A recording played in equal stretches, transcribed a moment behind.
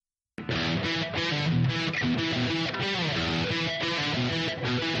and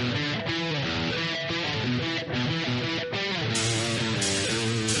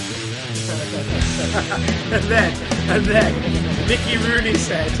then Mickey Rooney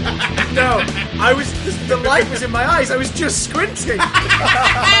said, "No, the light was in my eyes. I was just squinting."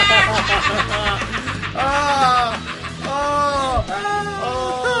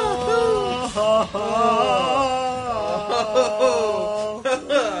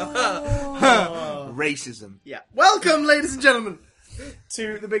 Racism. Yeah. Welcome, ladies and gentlemen,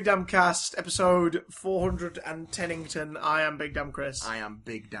 to the Big Damn Cast, episode 410ington. I am Big Damn Chris. I am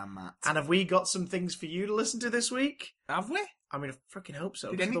Big Damn Matt. And have we got some things for you to listen to this week? Have we? I mean, I freaking hope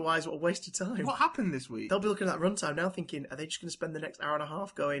so. Otherwise, what a waste of time. What happened this week? They'll be looking at that runtime now thinking, are they just going to spend the next hour and a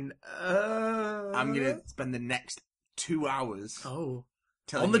half going, I'm going to spend the next 2 hours on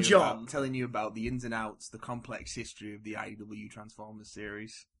the job, telling you about the ins and outs, the complex history of the IDW Transformers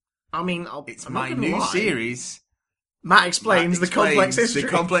series. I mean, it's my new series. Matt explains the complex history. The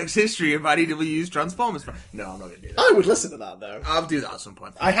complex history of IDW's Transformers. No, I'm not going to do that. I would listen to that, though. I'll do that at some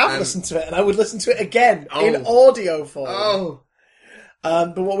point. I have listened to it, and I would listen to it again in audio form.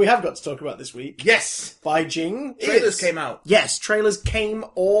 But what we have got to talk about this week... Yes! By Jing... Trailers came out. Yes, trailers came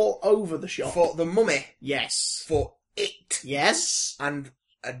all over the shop. For The Mummy. Yes. For It. Yes. And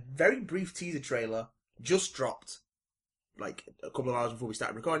a very brief teaser trailer just dropped, like, a couple of hours before we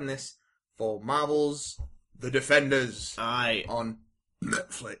started recording this, for Marvel's The Defenders. Aye. On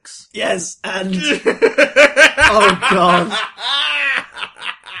Netflix. Yes, and... oh, God.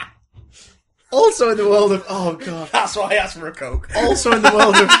 Also in the world of... Oh, God. That's why I asked for a Coke. Also in the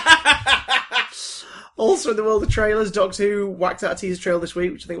world of... Also in the world of trailers, Doctor Who whacked out a teaser trailer this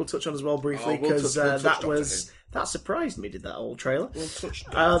week, which I think we'll touch on as well briefly, because that surprised me, did that old trailer. We'll touch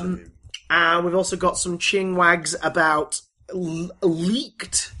and we've also got some chingwags about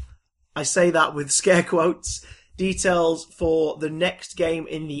leaked, I say that with scare quotes, details for the next game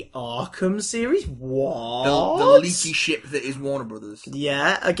in the Arkham series. What? The leaky ship that is Warner Brothers.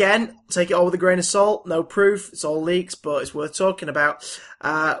 Yeah, again, take it all with a grain of salt. No proof. It's all leaks, but it's worth talking about.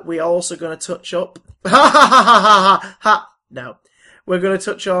 We're also going to touch up... No. We're going to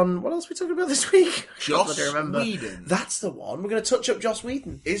touch on... What else are we talking about this week? Joss Whedon. That's the one. We're going to touch up Joss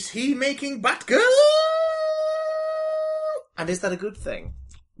Whedon. Is he making Batgirl? And is that a good thing?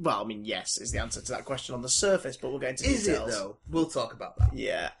 Well, I mean, yes, is the answer to that question on the surface, but we'll get into details. Is it, though? We'll talk about that.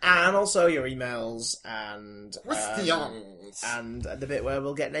 Yeah. And also your emails and... questions. And the bit where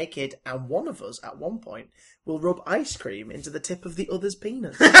we'll get naked, and one of us, at one point, will rub ice cream into the tip of the other's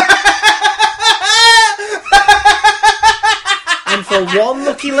penis. And for one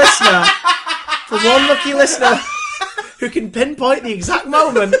lucky listener who can pinpoint the exact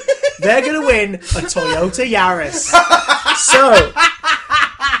moment, they're going to win a Toyota Yaris. So...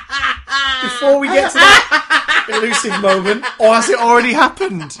 Before we get to that elusive moment, or has it already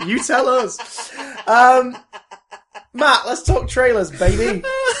happened? You tell us. Matt, let's talk trailers, baby.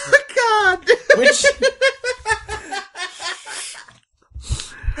 Oh, God.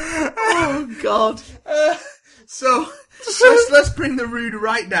 Oh, God. So, let's bring the rude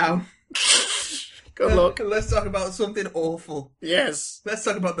right down. Good luck. Let's talk about something awful. Yes. Let's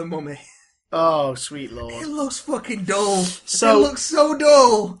talk about The Mummy. Oh, sweet lord. It looks fucking dull. It So looks so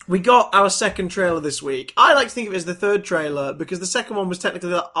dull. We got our second trailer this week. I like to think of it as the third trailer because the second one was technically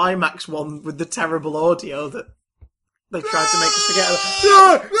the IMAX one with the terrible audio that they tried to make us forget.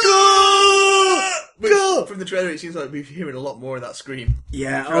 Go! From the trailer, it seems like we're hearing a lot more of that scream.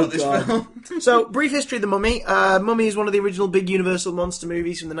 Yeah, throughout this film. So, brief history of The Mummy. Mummy is one of the original big Universal monster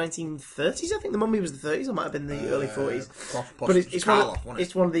movies from the 1930s. I think The Mummy was the 30s, or might have been the early 40s. But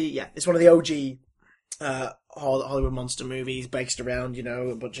it's one of the OG Hollywood monster movies based around,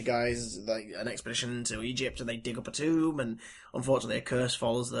 a bunch of guys, like an expedition to Egypt, and they dig up a tomb, and unfortunately a curse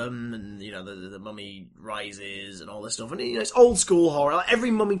follows them, and, the mummy rises, and all this stuff. And, it's old school horror. Like,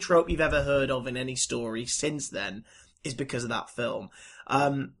 every mummy trope you've ever heard of in any story since then is because of that film.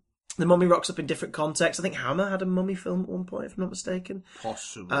 The mummy rocks up in different contexts. I think Hammer had a mummy film at one point, if I'm not mistaken.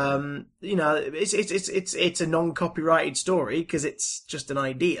 Possibly. It's a non-copyrighted story because it's just an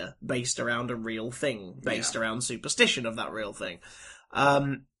idea based around a real thing, based around superstition of that real thing.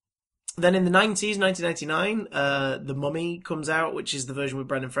 Then in the 90s, 1999, The Mummy comes out, which is the version with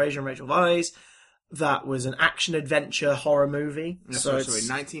Brendan Fraser and Rachel Weisz. That was an action-adventure horror movie. No, sorry,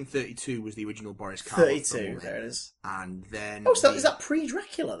 1932 was the original Boris Karloff 32, there it is. And then... Oh, so is that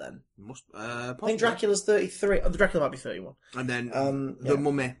pre-Dracula, then? I think Dracula's 33. Oh, Dracula might be 31. And then The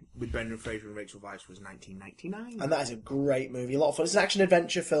Mummy with Brendan Fraser and Rachel Weisz was 1999. And that is a great movie, a lot of fun. It's an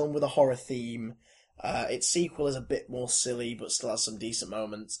action-adventure film with a horror theme. Its sequel is a bit more silly, but still has some decent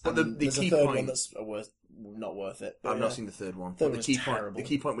moments. But there's a third one that's not worth it. I've not seen the third one. Third the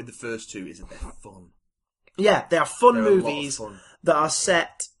key point with the first two is that they're fun. Yeah, they are fun They're movies a lot of fun. that are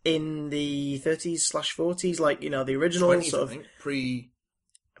set in the 30s/40s, like, the original 20s, sort I of... think. It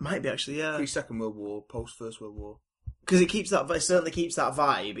might be, actually, yeah. Pre-Second World War, post-First World War. Because it certainly keeps that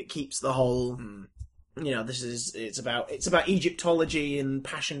vibe. It keeps the whole... it's about Egyptology and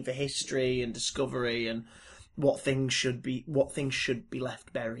passion for history and discovery and what things should be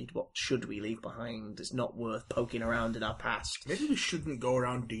left buried, what should we leave behind. It's not worth poking around in our past. Maybe we shouldn't go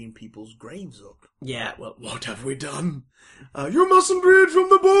around digging people's graves up. Yeah, well, what have we done? You mustn't read from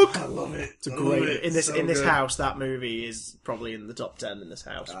the book. I love it. It's a great in this house. That movie is probably in the top 10 in this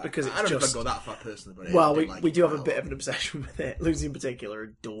house because it's I don't just go that far personally, but well, we do have a bit of an obsession with it. Lucy in particular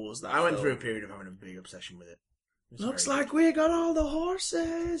adores that. I went film. through a period of having a big obsession with it. Looks like we got all the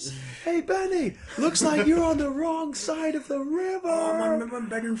horses. Hey, Benny, looks like you're on the wrong side of the river. Oh, man, remember when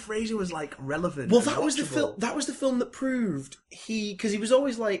Brendan Fraser was like relevant? Well, that was the film. That was the film that proved because he was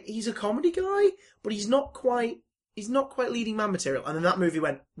always like he's a comedy guy, but he's not quite leading man material. And then that movie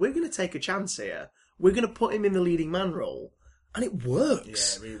went, we're going to take a chance here. We're going to put him in the leading man role, and it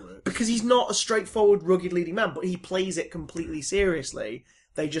works. Yeah, it really works because he's not a straightforward, rugged leading man, but he plays it completely seriously.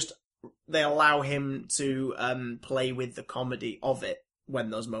 They allow him to play with the comedy of it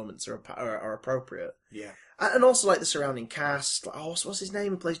when those moments are appropriate. Yeah, and also like the surrounding cast. Like, what's his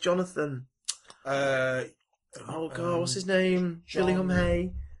name? Who plays Jonathan? What's his name? Billy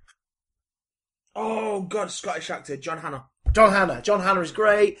Hay. Oh God, Scottish actor John Hannah. John Hannah is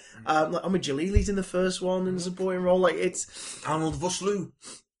great. Ahmed Jalili's in the first one in a supporting role. Like it's Arnold Vosloo.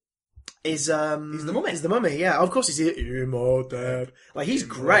 He's the mummy, yeah. Of course he's Imhotep. Like, he's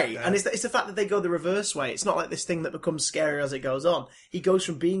great. And it's the fact that they go the reverse way. It's not like this thing that becomes scarier as it goes on. He goes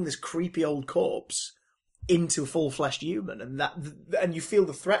from being this creepy old corpse into a full-fleshed human. And you feel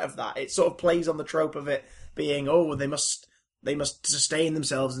the threat of that. It sort of plays on the trope of it being, they must sustain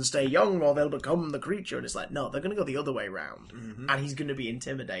themselves and stay young or they'll become the creature. And it's like, no, they're going to go the other way round. Mm-hmm. And he's going to be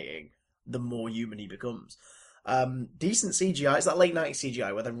intimidating the more human he becomes. Decent CGI. It's that late 90s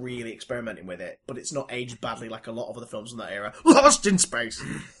CGI where they're really experimenting with it, but it's not aged badly like a lot of other films from that era. Lost in Space.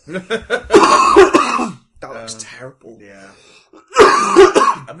 That looks terrible. Yeah.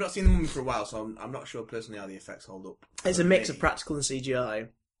 I've not seen the Mummy for a while, so I'm not sure personally how the effects hold up. It's a mix of practical and CGI.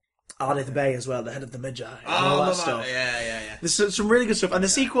 Ardith Bay as well, the head of the Magi. All that stuff. Yeah. There's some really good stuff. And the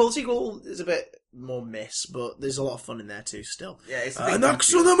sequel is a bit more miss, but there's a lot of fun in there too still. Yeah, it's an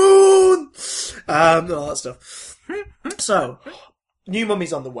axe on the moon! All that stuff. So, new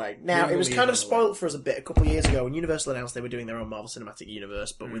Mummy's on the way. Now, it was kind of spoilt for us a bit a couple of years ago when Universal announced they were doing their own Marvel Cinematic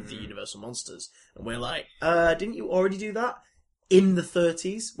Universe, but with the Universal Monsters. And we're like, didn't you already do that? In the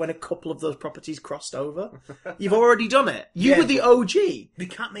 30s, when a couple of those properties crossed over. You've already done it. You were the OG. They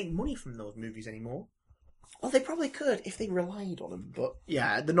can't make money from those movies anymore. Well, they probably could if they relied on them, but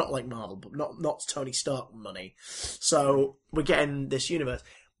yeah, they're not like Marvel, but not Tony Stark money. So we're getting this universe.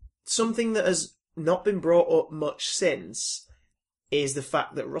 Something that has not been brought up much since is the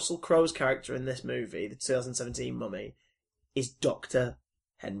fact that Russell Crowe's character in this movie, the 2017 Mummy, is Dr.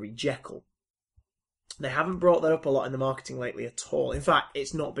 Henry Jekyll. They haven't brought that up a lot in the marketing lately at all. In fact,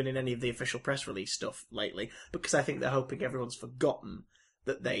 it's not been in any of the official press release stuff lately, because I think they're hoping everyone's forgotten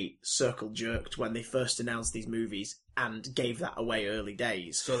that they circle-jerked when they first announced these movies and gave that away early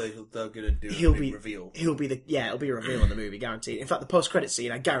days. So they're going to do a big reveal. It'll be a reveal in the movie, guaranteed. In fact, the post-credit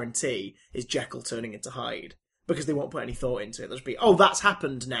scene, I guarantee, is Jekyll turning into Hyde. Because they won't put any thought into it. They'll just be, that's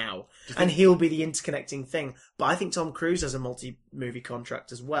happened now. And he'll be the interconnecting thing. But I think Tom Cruise has a multi-movie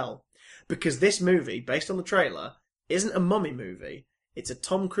contract as well. Because this movie, based on the trailer, isn't a mummy movie. It's a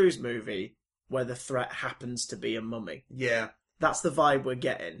Tom Cruise movie where the threat happens to be a mummy. Yeah. That's the vibe we're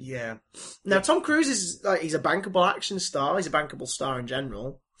getting. Yeah. Now, Tom Cruise is he's a bankable action star. He's a bankable star in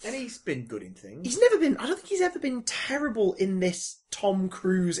general. And he's been good in things. I don't think he's ever been terrible in this Tom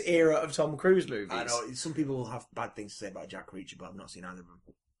Cruise era of Tom Cruise movies. I know, some people will have bad things to say about Jack Reacher, but I've not seen either of them.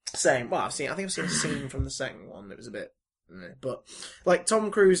 Same. Well, I think I've seen a scene from the second one. It was a bit... But, like,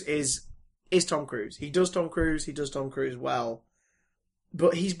 Tom Cruise is Tom Cruise. He does Tom Cruise well.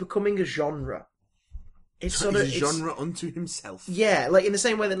 But he's becoming a genre. It's a genre unto himself. Yeah, like in the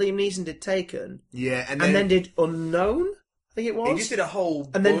same way that Liam Neeson did Taken. Yeah, and then did Unknown, I think it was. He just did a whole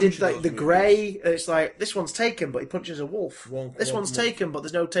and then did like The Grey. And it's like, this one's Taken, but he punches a wolf. This one's Taken, but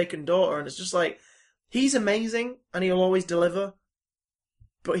there's no Taken daughter. And it's just like, he's amazing, and he'll always deliver.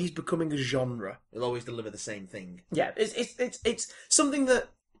 But he's becoming a genre. He'll always deliver the same thing. Yeah, it's something that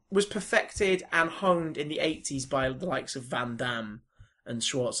was perfected and honed in the 80s by the likes of Van Damme and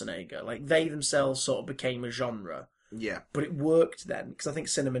Schwarzenegger. Like, they themselves sort of became a genre. Yeah. But it worked then, because I think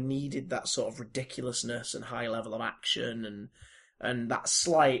cinema needed that sort of ridiculousness and high level of action and that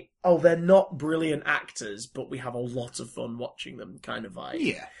slight, oh, they're not brilliant actors, but we have a lot of fun watching them kind of vibe.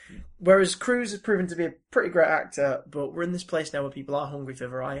 Yeah. Whereas Cruise has proven to be a pretty great actor, but we're in this place now where people are hungry for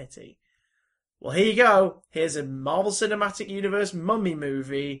variety. Well, here you go. Here's a Marvel Cinematic Universe mummy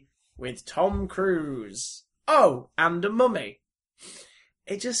movie with Tom Cruise. Oh, and a mummy.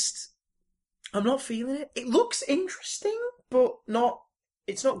 I'm not feeling it. It looks interesting, but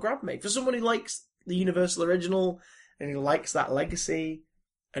it's not grabbed me. For someone who likes the Universal original, and who likes that legacy,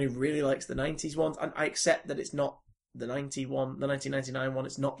 and who really likes the 90s ones, and I accept that it's not the 1999 one,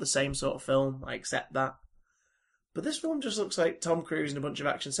 it's not the same sort of film, I accept that. But this film just looks like Tom Cruise and a bunch of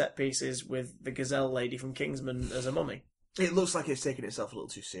action set pieces with the gazelle lady from Kingsman as a mummy. It looks like it's taking itself a little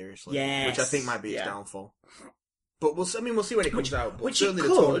too seriously. Yes. Which I think might be its downfall. But we'll see when it comes out. But which certainly it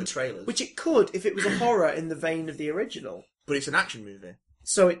the tone of could, the trailers. which it could if it was a horror in the vein of the original. But it's an action movie.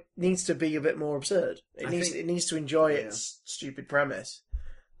 So it needs to be a bit more absurd. It needs to enjoy its stupid premise.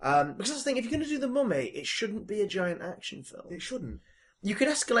 Because that's the thing, if you're going to do The Mummy, it shouldn't be a giant action film. It shouldn't. You could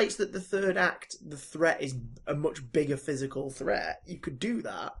escalate that the third act, the threat is a much bigger physical threat. You could do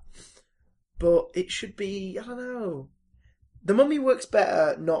that. But it should be, I don't know. The Mummy works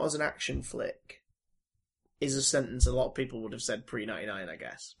better not as an action flick, is a sentence a lot of people would have said pre-99, I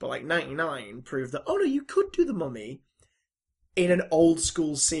guess. But like 99 proved that, oh no, you could do The Mummy in an old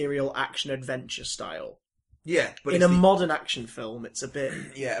school serial action adventure style. Yeah, but in a modern action film, it's a bit...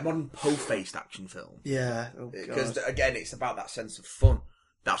 Yeah, a modern po-faced action film. Yeah, because again, it's about that sense of fun.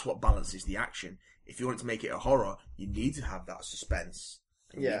 That's what balances the action. If you want to make it a horror, you need to have that suspense.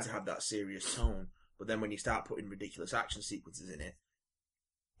 You need to have that serious tone. But then when you start putting ridiculous action sequences in it,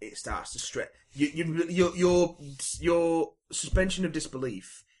 it starts to stretch. Your suspension of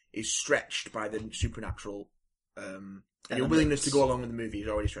disbelief is stretched by the supernatural. Your willingness to go along with the movie is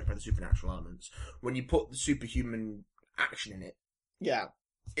already stretched by the supernatural elements. When you put the superhuman action in it,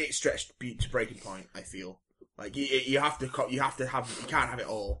 it's stretched to breaking point. I feel like you can't have it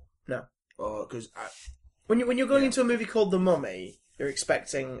all. No, because when you're going into a movie called The Mummy, you're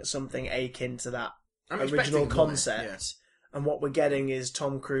expecting something akin to that original concept, and what we're getting is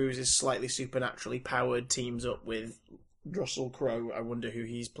Tom Cruise is slightly supernaturally powered, teams up with Russell Crowe. I wonder who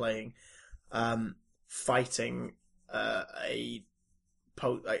he's playing, fighting an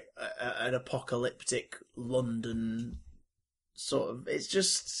apocalyptic London sort of. It's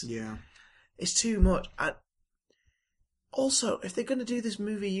just it's too much. And also, if they're going to do this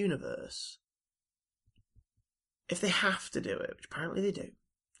movie universe, if they have to do it, which apparently they do,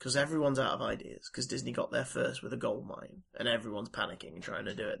 because everyone's out of ideas, because Disney got there first with a gold mine, and everyone's panicking and trying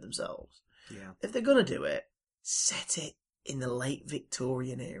to do it themselves. Yeah. If they're going to do it, set it in the late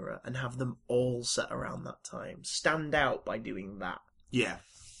Victorian era and have them all set around that time. Stand out by doing that. Yeah.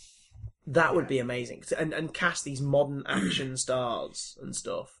 That would be amazing. And cast these modern action stars and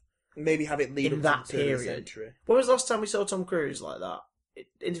stuff. Maybe have it lead in up that to period. the century. When was the last time we saw Tom Cruise like that?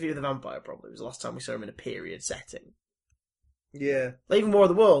 Interview with the Vampire probably was the last time we saw him in a period setting. Yeah. Like, even War of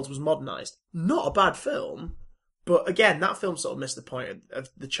the Worlds was modernised. Not a bad film, but again, that film sort of missed the point of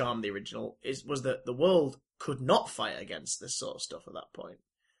the charm of the original, was that the world could not fight against this sort of stuff at that point.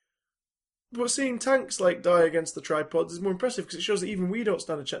 But seeing tanks die against the tripods is more impressive because it shows that even we don't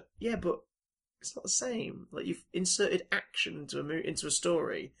stand a chance. Yeah, but it's not the same. Like, you've inserted action into a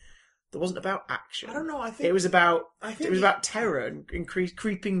story that wasn't about action. I don't know. I think it was about terror and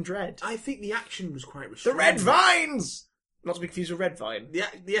creeping dread. I think the action was quite restrained. The Red Vines, not to be confused with Red Vine.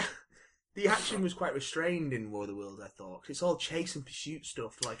 The action was quite restrained in War of the Worlds, I thought. 'Cause it's all chase and pursuit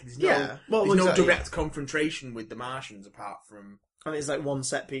stuff. There's no direct confrontation with the Martians apart from. And it's one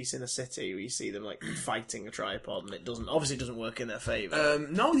set piece in a city where you see them fighting a tripod, and it obviously doesn't work in their favour.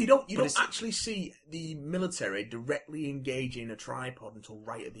 No, you don't. You don't actually see the military directly engaging a tripod until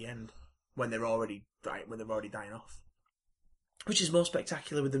right at the end, when they're already dying off. Which is more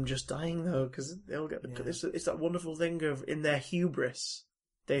spectacular with them just dying, though, because they'll get it's that wonderful thing of, in their hubris,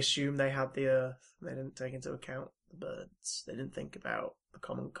 they assume they had the Earth. They didn't take into account the birds. They didn't think about the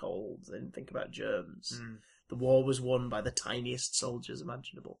common cold. They didn't think about germs. The war was won by the tiniest soldiers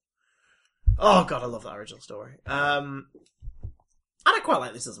imaginable. Oh, God, I love that original story. And I quite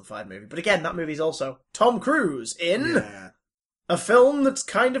like this 2005 movie. But again, that movie's also Tom Cruise in a film that's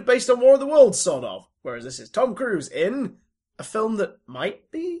kind of based on War of the Worlds, sort of. Whereas this is Tom Cruise in a film that might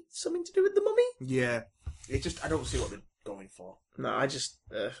be something to do with the Mummy? Yeah. I don't see what they're going for. No, I just...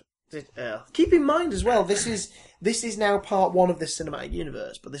 Keep in mind as well, this is now part 1 of this cinematic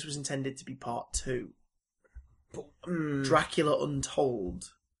universe, but this was intended to be part 2. Dracula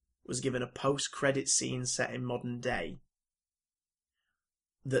Untold was given a post-credit scene set in modern day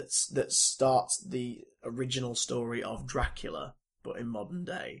that starts the original story of Dracula, but in modern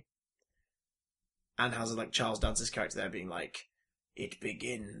day. And has like Charles Dance's character there being like, "It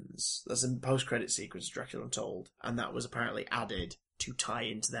begins." There's a post-credit sequence of Dracula Untold, and that was apparently added to tie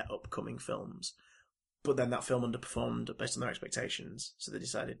into their upcoming films. But then that film underperformed based on their expectations, so they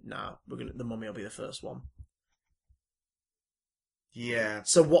decided, nah, The Mummy will be the first one. Yeah.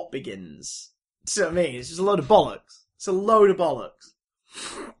 So what begins? See what I mean? It's just a load of bollocks. It's a load of bollocks.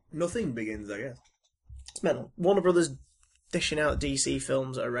 Nothing begins, I guess. It's mental. Warner Brothers dishing out DC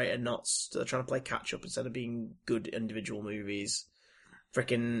films that are rated knots. So they're trying to play catch up instead of being good individual movies.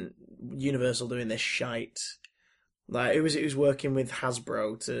 Freaking Universal doing this shite. Like it was working with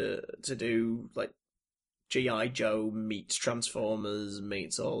Hasbro to do like G.I. Joe meets Transformers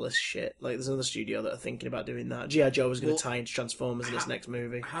meets all this shit. Like there's another studio that are thinking about doing that. G.I. Joe was going to tie into Transformers in its next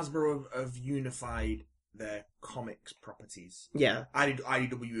movie. Hasbro have unified their comics properties. Yeah.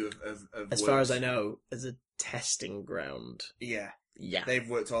 IDW have as far as I know, as a testing ground. Yeah. Yeah. They've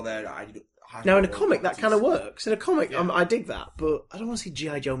worked all their now in a comic that kind of works. In a comic, yeah. I dig that, but I don't want to see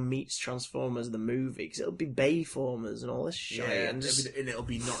G.I. Joe meets Transformers the movie because it'll be Bayformers and all this shit. Yeah, and it'll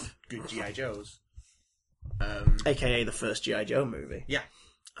be not good G.I. Joes. AKA the first G.I. Joe movie. Yeah.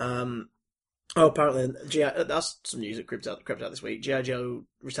 Apparently, that's some news that crept out this week. G.I. Joe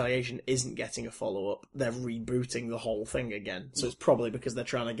Retaliation isn't getting a follow-up. They're rebooting the whole thing again. So it's probably because they're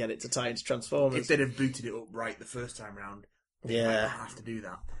trying to get it to tie into Transformers. If they'd have booted it up right the first time round, they might have to do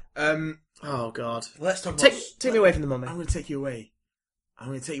that. Oh, God. Let's talk about... Take me away from the Mummy. I'm going to take you away. I'm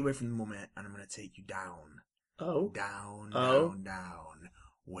going to take you away from the Mummy, and I'm going to take you down. Oh. Down,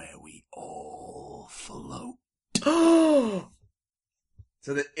 where we all float. Oh!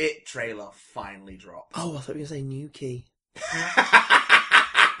 So the It trailer finally dropped. Oh, I thought you were going to say New Key.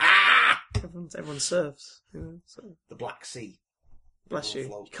 Everyone surfs. So. The Black Sea. Bless you.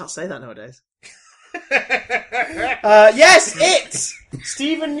 Float. You can't say that nowadays. Yes, It!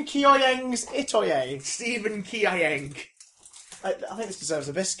 Stephen Kyoyang's Itoye. Stephen Kyoyang. I think this deserves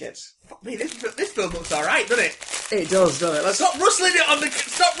a biscuit. Fuck me, this film looks alright, doesn't it? It does, doesn't it? Stop rustling it on the...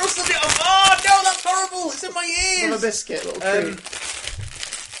 Stop rustling it on... Oh, no, that's horrible. It's in my ears. Have a biscuit, little treat.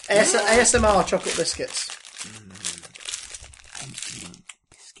 ASMR chocolate biscuits. I'm eating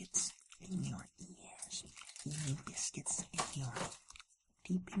biscuits in your ears. Eating biscuits in your...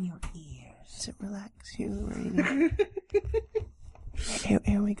 Deep in your ears. Does it relax you, really?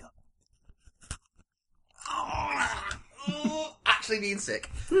 Here we go. Actually being sick.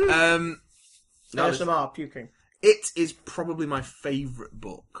 ASMR puking. It is probably my favourite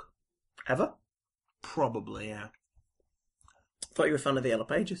book. Ever? Probably, yeah. Thought you were a fan of the Yellow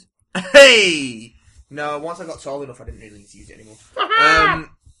Pages. Hey! No, once I got tall enough, I didn't really need to use it anymore.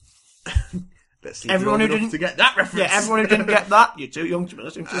 Everyone who didn't to get that reference. Yeah, everyone who didn't get that, you're too young to be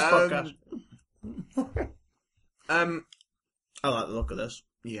listening to this podcast. I like the look of this.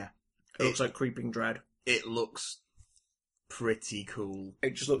 Yeah. It looks like Creeping Dread. It looks pretty cool.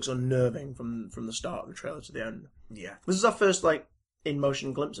 It just looks unnerving from the start of the trailer to the end. Yeah. This is our first, in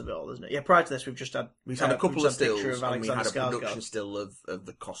motion glimpse of it all, isn't it? Yeah, prior to this, we've had a couple of stills, of and we had a Skarsgård. production still of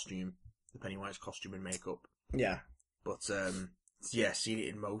the costume, the Pennywise costume and makeup. Yeah. But, yeah, seeing it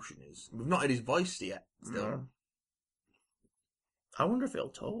in motion is... We've not had his voice yet, still. No. I wonder if he'll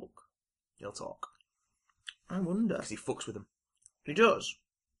talk. He'll talk. I wonder. Because he fucks with them. He does.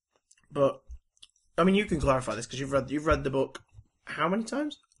 But, I mean, you can clarify this, because you've read the book how many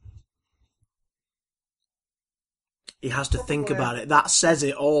times? He has to think about it. That says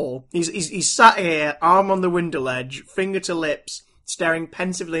it all. He's sat here, arm on the window ledge, finger to lips, staring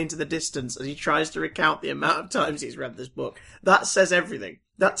pensively into the distance as he tries to recount the amount of times he's read this book. That says everything.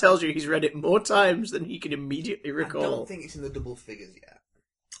 That tells you he's read it more times than he can immediately recall. I don't think it's in the double figures yet.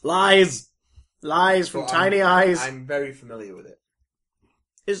 Lies! Lies from tiny eyes. I'm very familiar with it.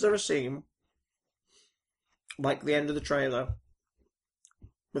 Is there a scene, like the end of the trailer,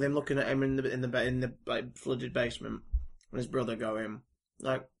 with him looking at him in the flooded basement, and his brother going,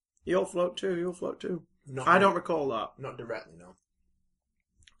 you'll float too. I don't recall that. Not directly, no.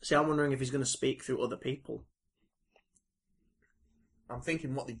 See, I'm wondering if he's going to speak through other people. I'm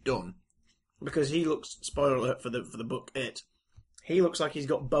thinking what they've done. Because he looks, spoiler alert for the book It, he looks like he's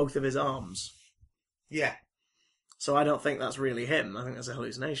got both of his arms. Yeah. So I don't think that's really him. I think that's a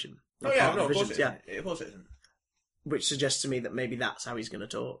hallucination. Oh yeah, no, of course it isn't. Yeah. Of course it isn't. Which suggests to me that maybe that's how he's going to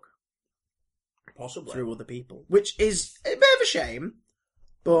talk. Possibly. Through other people. Which is a bit of a shame,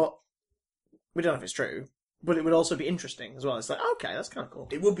 but we don't know if it's true. But it would also be interesting as well. It's like, okay, that's kind of cool.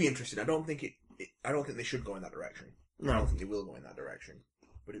 It would be interesting. I don't think I don't think they should go in that direction. No. I don't think they will go in that direction.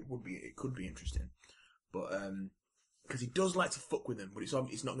 But it could be interesting. But because he does like to fuck with them, but it's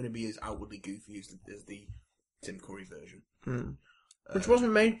not going to be as outwardly goofy as the Tim Curry version. Which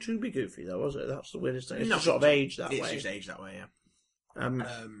wasn't made to be goofy, though, was it? That's the weirdest thing. It's just sort of aged that way. It's just aged that way, yeah.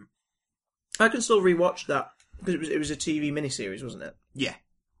 I can still rewatch that because it was a TV miniseries, wasn't it? Yeah.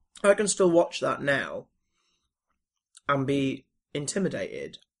 I can still watch that now and be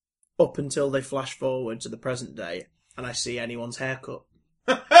intimidated up until they flash forward to the present day and I see anyone's haircut.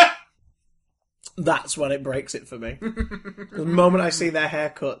 That's when it breaks it for me. The moment I see their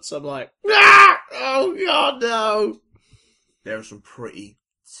haircuts, I'm like, oh God, no! There are some pretty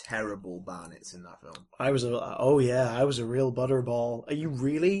terrible Barnetts in that film. I was a real butterball. Are you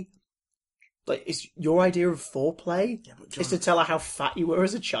really? Like, is your idea of foreplay is to tell her how fat you were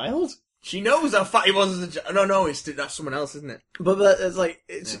as a child? She knows how fat he was as a child. No, that's someone else, isn't it? But it's like,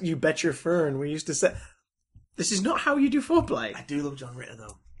 you bet your fern. We used to say, this is not how you do foreplay. I do love John Ritter,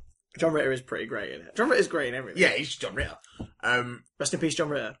 though. John Ritter is pretty great in it. John Ritter's great in everything. Yeah, he's John Ritter. Rest in peace, John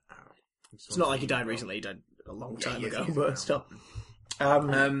Ritter. It's not like he died recently. He died a long time ago, but still.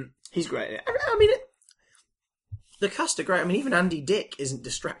 He's great in it. I mean, the cast are great. I mean, even Andy Dick isn't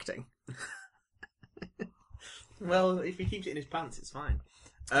distracting. Well, if he keeps it in his pants, it's fine.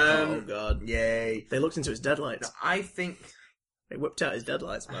 Oh, God. Yay. They looked into his deadlights. No, I think... They whipped out his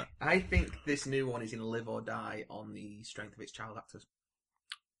deadlights, man. I think this new one is going to live or die on the strength of its child actors.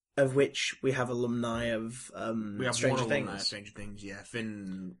 Of which we have alumni of we have Stranger one Things. Alumni of Stranger Things, yeah.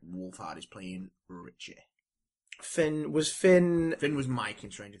 Finn Wolfhard is playing Richie. Finn was Mike in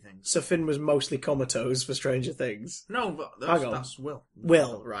Stranger Things. So Finn was mostly comatose for Stranger Things. No, but that's Will.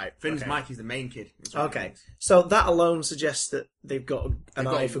 Will, right. Finn's Mike is the main kid. Okay. So that alone suggests that they've got an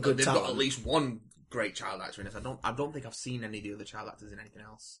eye for good talent. They've got at least one great child actor in this. I don't think I've seen any of the other child actors in anything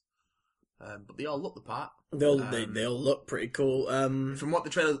else. But they all look the part. They all look pretty cool. From what the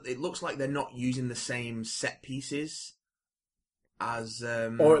trailer, it looks like they're not using the same set pieces as...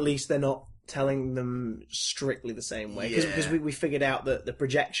 or at least they're not telling them strictly the same way. Because we figured out that the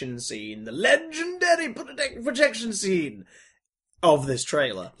projection scene, the legendary projection scene of this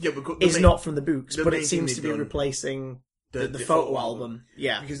trailer is not from the books, but it seems to be replacing the photo album.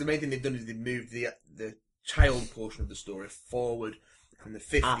 Yeah. Because the main thing they've done is they've moved the child portion of the story forward from the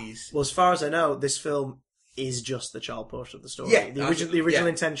 50s. Well, as far as I know, this film is just the child portion of the story. Yeah, the original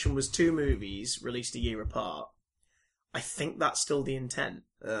intention was 2 movies released a year apart. I think that's still the intent.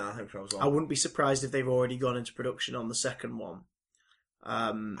 I think I was wrong. I wouldn't be surprised if they've already gone into production on the second one.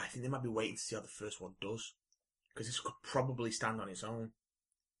 I think they might be waiting to see how the first one does. Because this could probably stand on its own.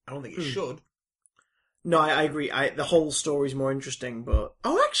 I don't think it should. No, I agree. The whole story's more interesting, but...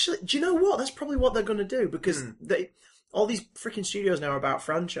 Oh, actually, do you know what? That's probably what they're going to do, because all these freaking studios now are about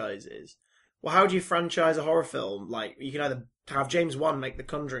franchises. Well, how do you franchise a horror film? Like, you can either have James Wan make The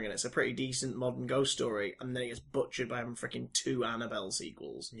Conjuring, and it's a pretty decent modern ghost story, and then it gets butchered by having freaking 2 Annabelle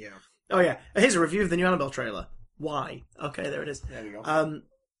sequels. Yeah. Oh, yeah. Here's a review of the new Annabelle trailer. Why? Okay, there it is. There we go.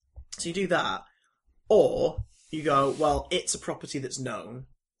 So you do that, or you go, well, it's a property that's known.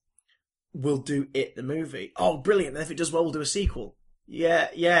 We'll do It, the movie. Oh, brilliant. And if it does well, we'll do a sequel. Yeah,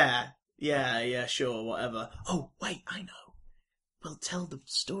 sure, whatever. Oh, wait, I know. We'll tell the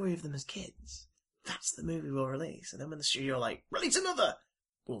story of them as kids. That's the movie we'll release. And then when the studio are like, release another,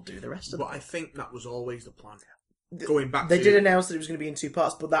 we'll do the rest of it. But I think that was always the plan. Going back They did announce that it was going to be in 2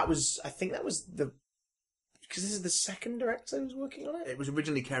 parts, but I think that was because this is the second director who's working on it? It was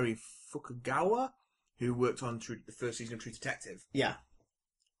originally Kerry Fukugawa, who worked on the first season of True Detective. Yeah.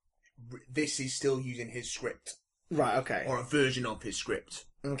 This is still using his script. Right, okay. Or a version of his script.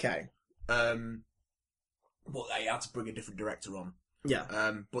 Okay. But they had to bring a different director on. Yeah.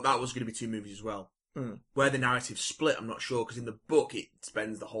 But that was going to be 2 movies as well. Mm. Where the narrative split, I'm not sure, because in the book it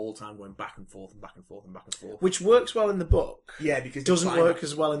spends the whole time going back and forth and back and forth and back and forth. Which works well in the book. Yeah, because doesn't work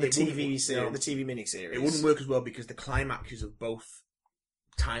as well in the TV series, the TV miniseries. It wouldn't work as well because the climaxes of both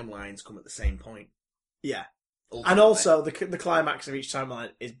timelines come at the same point. Yeah. Ultimately. And also, the climax of each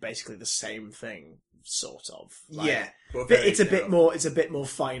timeline is basically the same thing, sort of. Like, yeah, but it's a bit more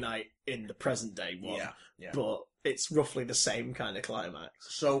finite in the present day one. Yeah. But it's roughly the same kind of climax.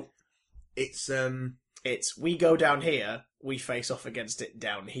 So it's we go down here, we face off against it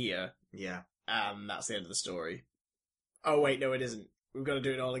down here. Yeah, and that's the end of the story. Oh wait, no, it isn't. We've got to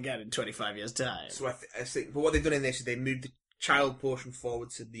do it all again in 25 years' time. So I think, but what they've done in this is they moved the child portion forward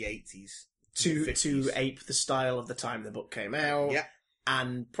to the 80s. To ape the style of the time the book came out. Yeah.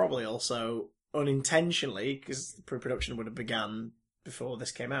 And probably also unintentionally, because the pre-production would have began before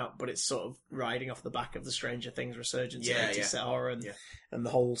this came out, but it's sort of riding off the back of the Stranger Things resurgence in 80s set horror and the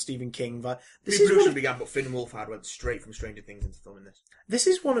whole Stephen King vibe. Pre-production began, but Finn Wolfhard went straight from Stranger Things into filming this. This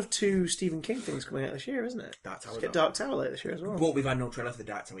is one of 2 Stephen King things coming out this year, isn't it? Dark Tower. Let's get Dark Tower later this year as well. But we've had no trailer for the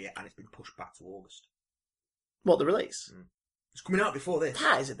Dark Tower yet, and it's been pushed back to August. What, the release? It's coming out before this.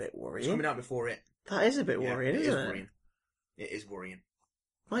 That is a bit worrying. It's coming out before it. That is a bit worrying, isn't it? Worrying. It is worrying.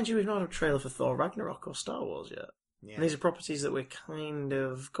 Mind you, we've not had a trailer for Thor Ragnarok or Star Wars yet. Yeah. And these are properties that we're kind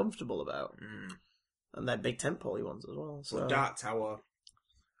of comfortable about. And they're big tentpole ones as well. So. Well, Dark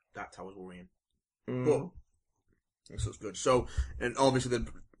Tower's worrying. But this looks good. So, and obviously,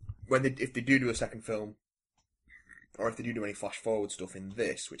 if they do a second film, or if they do any flash forward stuff in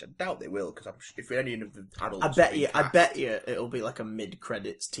this, which I doubt they will, because if any of the adults, I bet you it'll be like a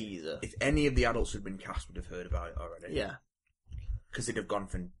mid-credits teaser. If any of the adults had been cast, would have heard about it already. Yeah, because they'd have gone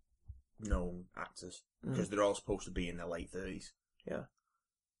for known actors, because they're all supposed to be in their late 30s. Yeah.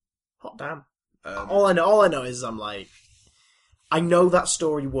 Hot damn. All I know is I know that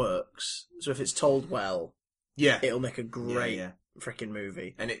story works. So if it's told well, it'll make a great freaking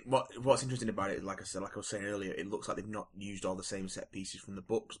movie. And what's interesting about it, like I was saying earlier, it looks like they've not used all the same set pieces from the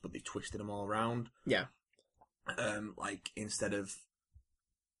books, but they've twisted them all around. Yeah. Like instead of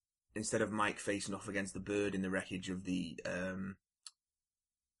Mike facing off against the bird in the wreckage of the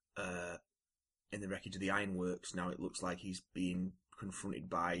ironworks, now it looks like he's being confronted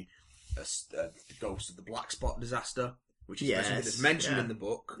by the ghost of the Black Spot disaster, which is something that's mentioned in the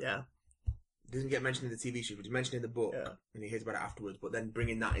book. Yeah. It doesn't get mentioned in the TV show, but it's mentioned in the book, and he hears about it afterwards. But then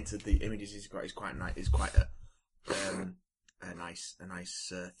bringing that into the images is quite a nice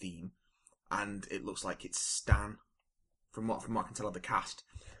theme, and it looks like it's Stan. From what I can tell of the cast,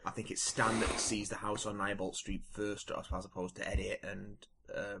 I think it's Stan that sees the house on Nightbolt Street first, as opposed to Eddie and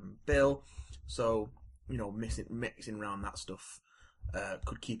Bill. So mixing around that stuff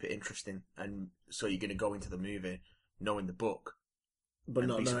could keep it interesting, and so you're going to go into the movie knowing the book, but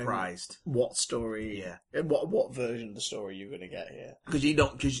not be knowing surprised what story, what version of the story you're going to get here, because you're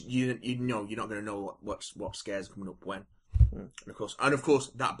not going to know what scares coming up when, and of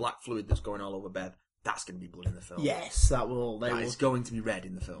course that black fluid that's going all over Bev, that's going to be blood in the film. Yes, that will. It's going to be red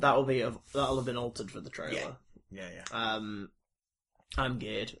in the film. That'll have been altered for the trailer. Yeah. I'm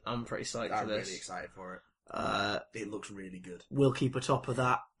geared. I'm pretty psyched for this. I'm really excited for it. It looks really good. We'll keep atop of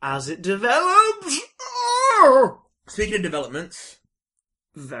that as it develops. Speaking of developments,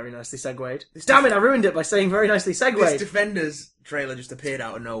 very nicely segued. Damn it! I ruined it by saying very nicely segued. This Defenders trailer just appeared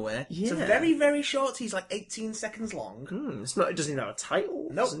out of nowhere. Yeah. It's a very, very short tease, like 18 seconds long. It's not. It doesn't even have a title.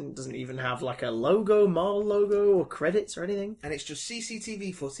 Nope. Doesn't even have like a logo, Marvel logo, or credits or anything. And it's just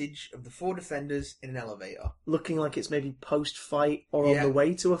CCTV footage of the 4 Defenders in an elevator, looking like it's maybe post-fight or on the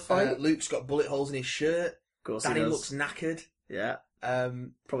way to a fight. Luke's got bullet holes in his shirt. Of course, Danny looks knackered. Yeah.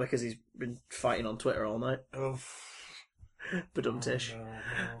 Probably because he's been fighting on Twitter all night. Badum-tish.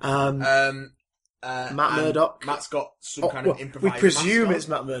 Matt Murdock. Matt's got some kind of improvised. We presume mask it's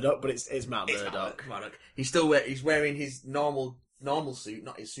Matt Murdock, but it's Matt Murdock. He's wearing his normal suit,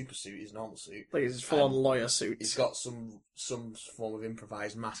 not his super suit, his normal suit. Like his full-on lawyer suit. He's got some form of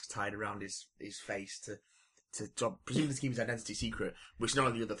improvised mask tied around his face to presumably to keep his identity secret, which none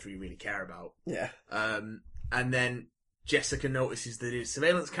of the other 3 really care about. Yeah. And then Jessica notices that it's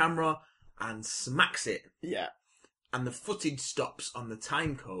surveillance camera and smacks it. Yeah. And the footage stops on the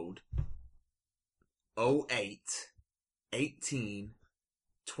time code 08 18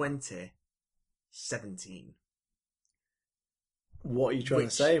 20 17. What are you trying to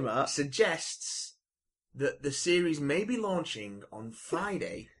say, Matt? Suggests that the series may be launching on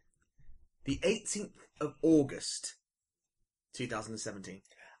Friday, the 18th of August, 2017.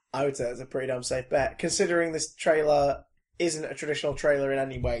 I would say that's a pretty damn safe bet, considering this trailer isn't a traditional trailer in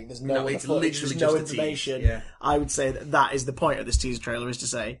any way. There's no information. Yeah. I would say that is the point of this teaser trailer, is to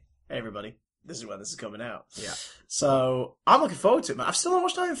say, hey everybody, this is when this is coming out. Yeah. So I'm looking forward to it, man. I've still not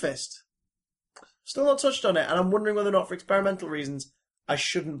watched Iron Fist. Still not touched on it, and I'm wondering whether or not, for experimental reasons, I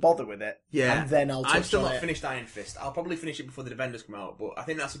shouldn't bother with it. Yeah. And then I'll touch on it. I've still not finished Iron Fist. I'll probably finish it before the Defenders come out, but I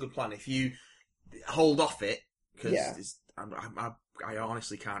think that's a good plan. If you hold off it, because I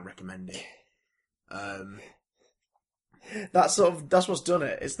honestly can't recommend it. That's what's done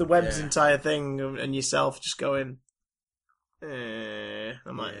it. It's the web's entire thing, and yourself just going,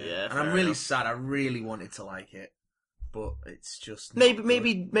 I'm like, and I'm really sad. I really wanted to like it, but it's just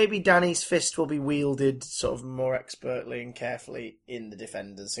maybe Danny's fist will be wielded sort of more expertly and carefully in the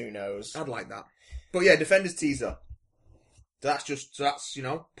Defenders. Who knows? I'd like that. But yeah, Defenders teaser. That's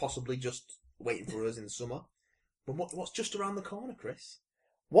possibly just waiting for us in the summer. But what's just around the corner, Chris?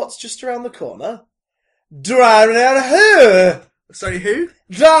 What's just around the corner? Driving out of here! Sorry, who?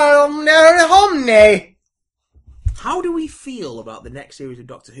 Homney. How do we feel about the next series of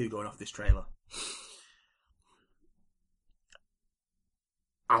Doctor Who going off this trailer?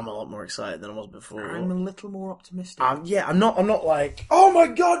 I'm a lot more excited than I was before. I'm a little more optimistic. Yeah, I'm not like, oh my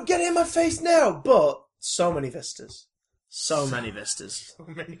god, get in my face now! But so many vistas. So many vistas.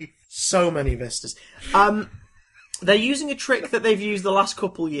 They're using a trick that they've used the last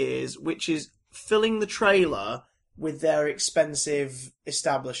couple years, which is filling the trailer with their expensive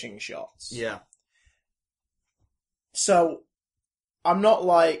establishing shots. Yeah. So, I'm not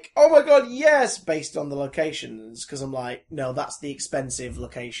like, oh my god, yes, based on the locations, because I'm like, no, that's the expensive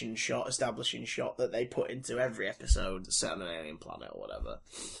location shot, establishing shot that they put into every episode set on an alien planet or whatever.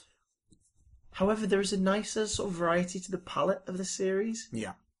 However, there is a nicer sort of variety to the palette of the series.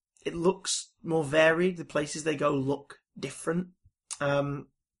 Yeah. It looks more varied. The places they go look different.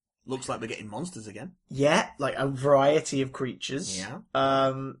 Looks like we're getting monsters again. Yeah, like a variety of creatures. Yeah.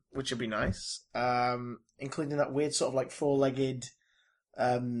 Which would be nice. Including that weird sort of like four-legged,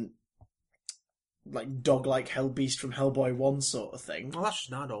 like dog-like hell beast from Hellboy 1 sort of thing. Oh, that's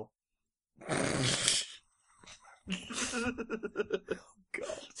just Nardo. God.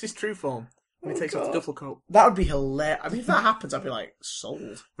 It's his true form. When he takes off the duffel coat. That would be hilarious. I mean, if that happens, I'd be like,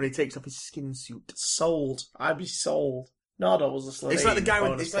 sold. When he takes off his skin suit. Sold. I'd be sold. Nardo was the Slovene. It's like the guy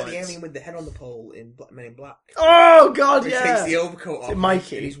it's like the alien with the head on the pole in Men in Black. Oh, God, He yeah. takes the overcoat off.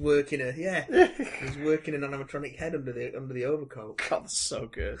 Mikey? And he's working he's working an animatronic head under the overcoat. God, that's so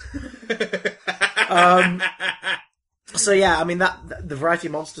good. So yeah, I mean, the variety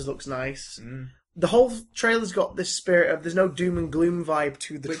of monsters looks nice. Mm. The whole trailer's got this spirit of there's no doom and gloom vibe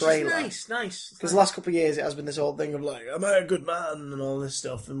to the trailer. Is nice. Because the last couple of years it has been this whole thing of like, am I a good man and all this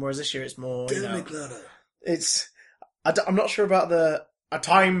stuff, and whereas this year it's more, I'm not sure about a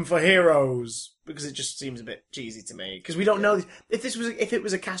time for heroes, because it just seems a bit cheesy to me. Because we don't know if it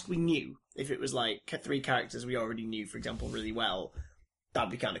was a cast we knew, if it was like 3 characters we already knew, for example, really well. That'd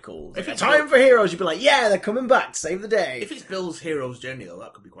be kind of cool. If it's time for heroes, you'd be like, yeah, they're coming back to save the day. If it's Bill's hero's journey, though,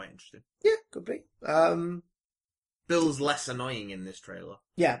 that could be quite interesting. Yeah, could be. Bill's less annoying in this trailer.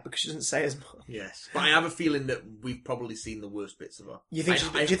 Yeah, because she doesn't say as much. Yes, but I have a feeling that we've probably seen the worst bits of her. You think?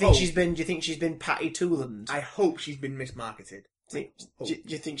 Do you think she's been Patty Tooland? I hope she's been mismarketed. Do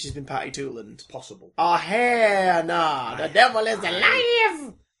you think she's been Patty Tooland? Possible. Oh, hell no! The devil is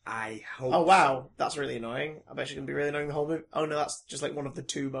alive! I hope. Oh wow, that's really annoying. I bet she's gonna be really annoying the whole movie. Oh no, that's just like one of the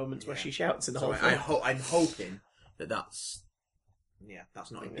 2 moments where she shouts in the whole film. I'm hoping that's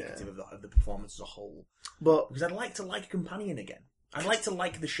not indicative of the performance as a whole. But because I'd like to like a companion again. I'd like to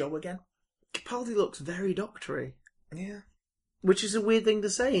like the show again. Capaldi looks very doctory. Yeah, which is a weird thing to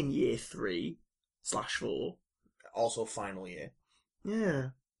say in year 3/4. Also, final year. Yeah,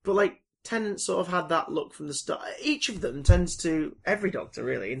 but like. Tennant sort of had that look from the start. Each of them tends to, every Doctor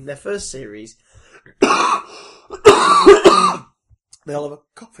really, in their first series, they all have a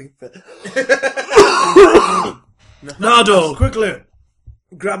coughing fit. Nardo, quickly,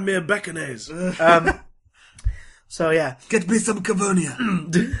 grab me a Beckonase. So yeah. Get me some Cavonia.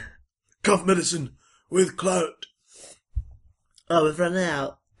 Cough medicine with clout. Oh, we've run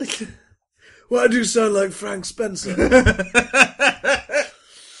out. Why do you sound like Frank Spencer?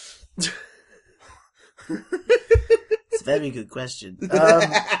 It's a very good question.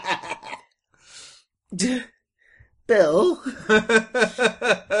 Bill,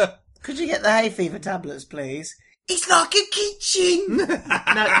 could you get the hay fever tablets, please? It's like a kitchen.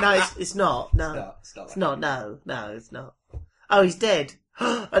 No, it's not. No, it's not. No, it's not. Oh, he's dead,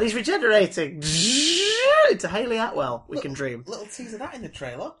 and he's regenerating. It's a Hayley Atwell. We can dream. Little tease of that in the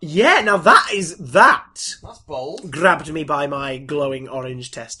trailer. Yeah, now that. That's bold. Grabbed me by my glowing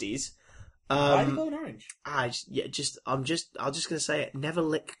orange testes. Why are you going orange? Oh shit,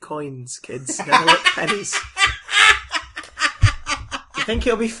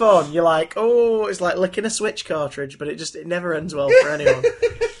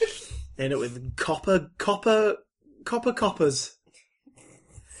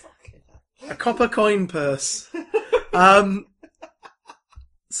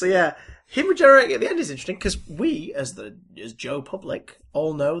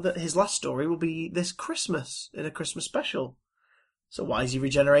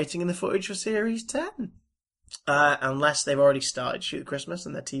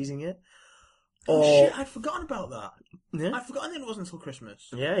 I'd forgotten about that. Yeah. I'd forgotten that it wasn't until Christmas.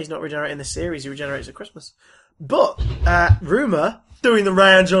 Yeah, he's not regenerating the series, he regenerates at Christmas. But, rumour, doing the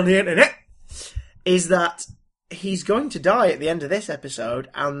rounds on the internet, is that he's going to die at the end of this episode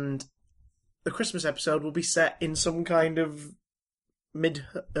and the Christmas episode will be set in some kind of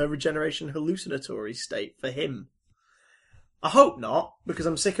mid-regeneration hallucinatory state for him. I hope not, because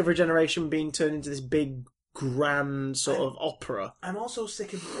I'm sick of Regeneration being turned into this big, grand sort of opera. I'm also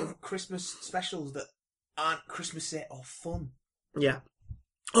sick of Christmas specials that aren't Christmassy or fun. Yeah.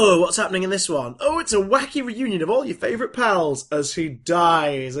 Oh, what's happening in this one? Oh, it's a wacky reunion of all your favourite pals as he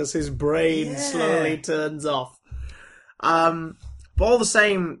dies, as his brain slowly turns off. But all the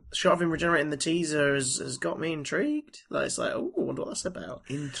same, shot of him regenerating the teaser has got me intrigued. Like, it's like, oh, I wonder what that's about.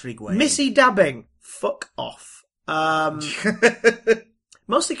 Intrigue. Missy dabbing. Fuck off.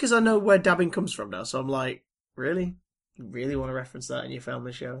 Mostly because I know where dabbing comes from now, so I'm like, really? You really want to reference that in your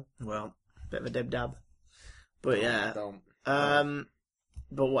family show? Well, bit of a dab. But yeah. Don't.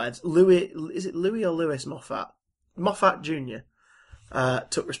 But what? Is it Louis or Lewis Moffat? Moffat Jr.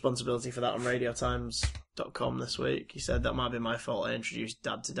 Took responsibility for that on RadioTimes.com this week. He said that might be my fault. I introduced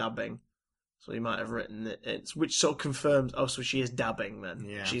dad to dabbing. So he might have written it, which sort of confirms, oh, so she is dabbing then.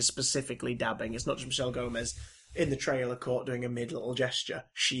 Yeah. She's specifically dabbing. It's not just Michelle Gomez in the trailer caught doing a mid-little gesture.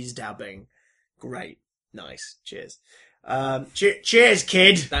 She's dabbing. Great. Nice. Cheers. Cheers,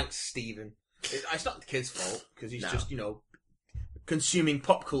 kid! Thanks, Stephen. It's not the kid's fault, because he's just, consuming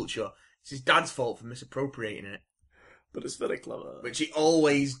pop culture. It's his dad's fault for misappropriating it. But it's very clever. Which he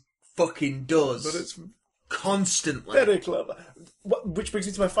always fucking does. But it's constantly. Very clever. Which brings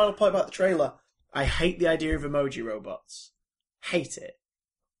me to my final point about the trailer. I hate the idea of emoji robots. Hate it.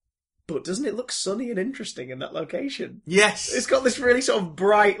 But doesn't it look sunny and interesting in that location? Yes. It's got this really sort of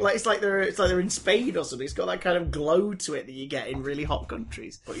bright, like it's like they're in Spain or something. It's got that kind of glow to it that you get in really hot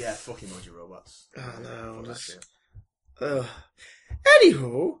countries. But yeah, fucking emoji robots. Oh no.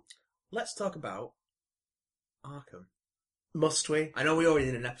 Anywho, let's talk about Arkham. Must we? I know we already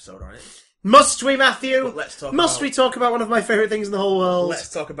did an episode on it. Must we, Matthew? But let's talk Must we talk about one of my favourite things in the whole world? Let's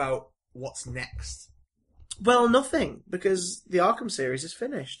talk about what's next. Well, nothing, because the Arkham series is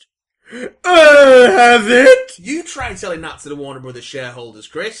finished. Have it? You try telling that to the Warner Brothers shareholders,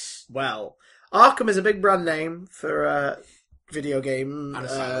 Chris. Well, Arkham is a big brand name for video game. And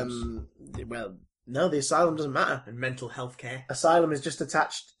asylums. Well, no, the Asylum doesn't matter. And mental health care. Asylum is just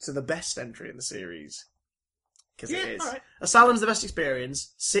attached to the best entry in the series. Because it is. Right. Asylum's the best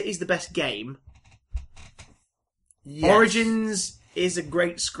experience. City's the best game. Yes. Origins is a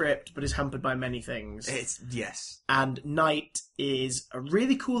great script, but is hampered by many things. Yes. And Night is a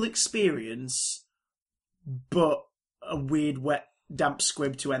really cool experience, but a weird, wet, damp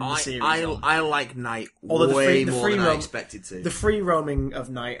squib to end the series on. I like Night way more than I expected to. The free roaming of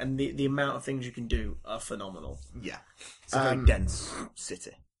Night and the amount of things you can do are phenomenal. Yeah. It's a very dense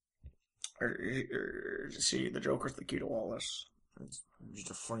city. See, the Joker's the cute Wallace. It's just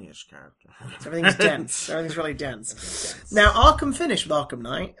the funniest character. Everything's dense. Everything's really dense. Now, Arkham finished with Arkham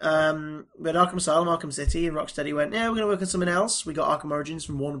Knight. We had Arkham Asylum, Arkham City, and Rocksteady went, yeah, we're going to work on something else. We got Arkham Origins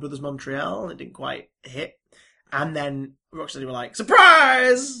from Warner Brothers Montreal, and it didn't quite hit. And then Rocksteady were like,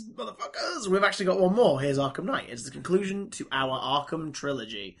 surprise, motherfuckers! We've actually got one more. Here's Arkham Knight. It's the conclusion to our Arkham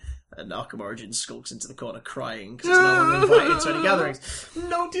trilogy. And Arkham Origins skulks into the corner crying because it's no longer invited to any gatherings.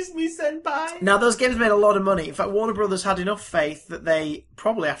 Notice me, senpai! Now, those games made a lot of money. In fact, Warner Brothers had enough faith that they,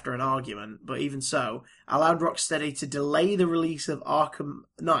 probably after an argument, but even so, allowed Rocksteady to delay the release of Arkham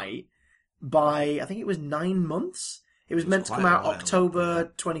Knight by, I think it was 9 months. It was meant to come out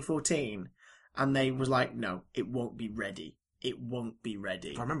October 2014. And they was like, no, it won't be ready. It won't be ready.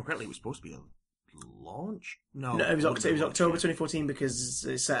 If I remember correctly, it was supposed to be a launch? No, it was October 2014 because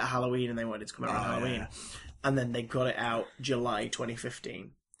it's set at Halloween and they wanted it to come out on Halloween. Yeah. And then they got it out July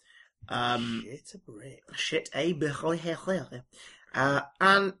 2015. Shit a brick.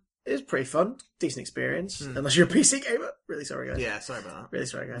 And it was pretty fun. Decent experience. Unless you're a PC gamer. Really sorry, guys. Yeah, sorry about that. Really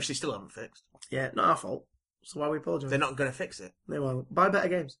sorry, guys. Which they still haven't fixed. Yeah, not our fault. So why are we apologising? They're not going to fix it. They won't. Buy better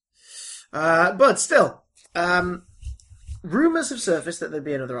games. But still, rumours have surfaced that there'd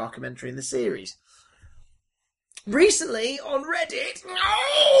be another Arkham entry in the series. Recently, on Reddit...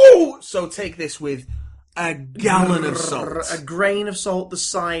 No! So take this with a gallon of salt. A grain of salt the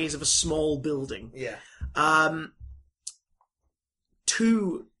size of a small building. Yeah.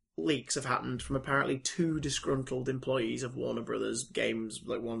 2 leaks have happened from apparently 2 disgruntled employees of Warner Brothers games,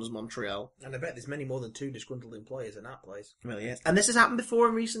 like Warner's Montreal. And I bet there's many more than 2 disgruntled employees in that place. Really is. And this has happened before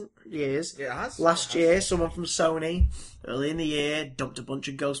in recent years. Yeah, it has. Last year, someone from Sony, early in the year, dumped a bunch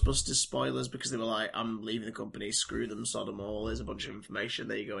of Ghostbusters spoilers because they were like, I'm leaving the company, screw them, sod them all, here's a bunch of information,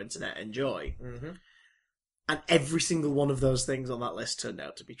 there you go, internet, enjoy. Mm-hmm. And every single one of those things on that list turned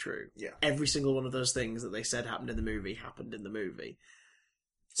out to be true. Yeah. Every single one of those things that they said happened in the movie happened in the movie.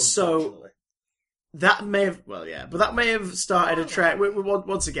 So that may have, but that may have started a trend.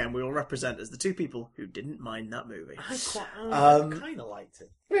 Once again, we will represent as the 2 people who didn't mind that movie. I kind of liked it.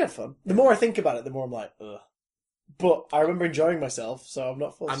 We had fun. The more I think about it, the more I'm like, ugh. But I remember enjoying myself, so I'm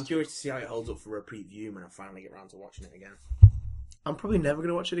not forced. I'm curious to see how it holds up for a preview when I finally get around to watching it again. I'm probably never going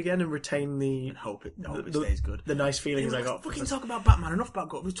to watch it again and retain And hope it stays good. The nice feelings I got. Fucking talk about Batman. Enough about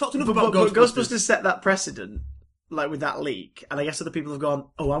Ghostbusters. We've talked enough about Ghostbusters. Ghostbusters set that precedent, like with that leak, and I guess other people have gone,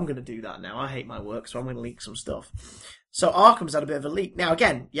 "Oh, I'm going to do that now. I hate my work, so I'm going to leak some stuff." So Arkham's had a bit of a leak. Now,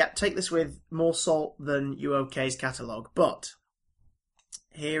 again, take this with more salt than UOK's catalogue, but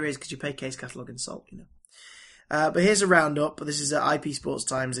here is, because you pay K's catalogue in salt, you know. But here's a roundup. This is IP Sports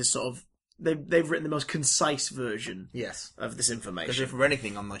Times. Is sort of they've written the most concise version of this information. Because if for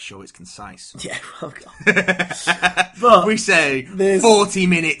anything on this show, it's concise. Yeah, well, but we say 40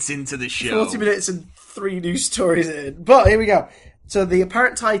 minutes into the show. 40 minutes and 3 news stories in. But here we go. So the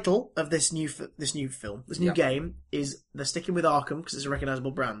apparent title of this new game is, they're sticking with Arkham because it's a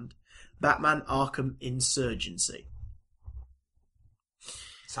recognisable brand, Batman Arkham Insurgency.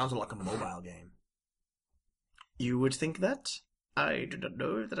 Sounds like a mobile game. You would think that? I do not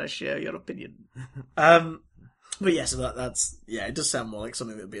know that I share your opinion. But yeah, so that's it does sound more like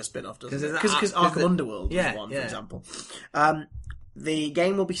something that would be a spin-off, doesn't it? Because Arkham Underworld is one, for example. The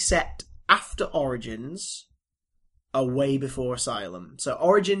game will be set after Origins, way before Asylum. So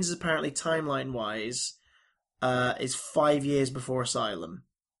Origins is apparently timeline-wise is 5 years before Asylum,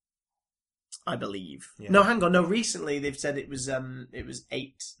 I believe. Yeah. No, hang on. No, recently they've said it was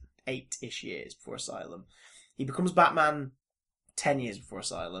 8-ish years before Asylum. He becomes Batman 10 years before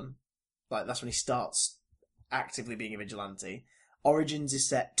Asylum. Like, that's when he starts actively being a vigilante. Origins is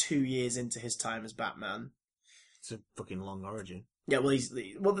set 2 years into his time as Batman. It's a fucking long origin. Yeah,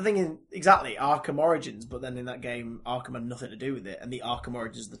 well, the thing is, exactly, Arkham Origins, but then in that game, Arkham had nothing to do with it, and the Arkham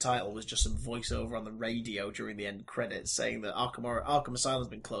Origins, the title, was just some voiceover on the radio during the end credits saying that Arkham Asylum's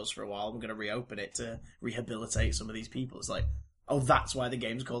been closed for a while, I'm going to reopen it to rehabilitate some of these people. It's like, oh, that's why the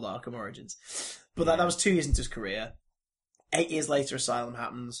game's called Arkham Origins. But that was 2 years into his career. 8 years later, Asylum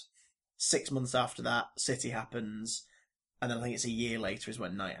happens. 6 months after that, City happens. And then I think it's a year later is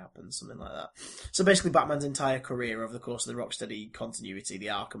when Night happens, something like that. So basically Batman's entire career over the course of the Rocksteady continuity, the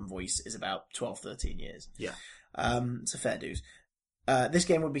Arkham voice, is about 12, 13 years. Yeah. It's a fair dues. This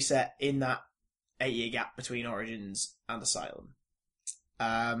game would be set in that 8-year gap between Origins and Asylum.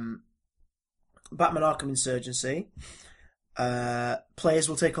 Batman Arkham Insurgency. Players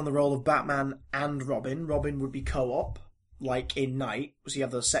will take on the role of Batman and Robin. Robin would be co-op, like in Night, so you have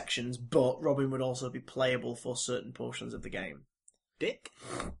those sections, but Robin would also be playable for certain portions of the game. Dick?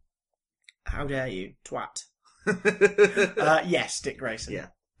 How dare you, twat. Yes, Dick Grayson. Yeah.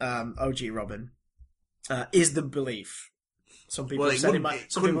 OG Robin. Is the belief. Some people have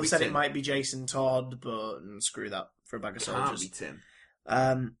said it might be Jason Todd, but screw that for a bag of soldiers. Can't be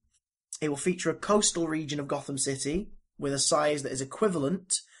Tim. It will feature a coastal region of Gotham City with a size that is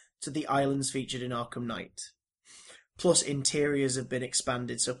equivalent to the islands featured in Arkham Knight. Plus, interiors have been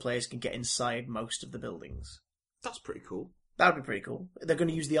expanded so players can get inside most of the buildings. That's pretty cool. That would be pretty cool. They're going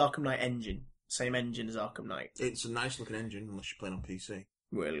to use the Arkham Knight engine. Same engine as Arkham Knight. It's a nice looking engine, unless you're playing on PC.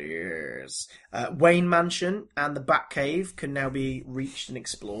 Well, yes. Wayne Mansion and the Batcave can now be reached and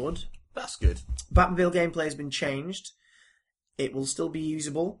explored. That's good. Batmobile gameplay has been changed. It will still be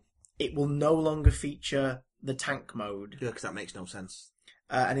usable. It will no longer feature the tank mode. Yeah, because that makes no sense.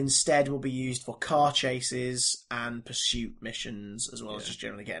 And instead will be used for car chases and pursuit missions, as well as just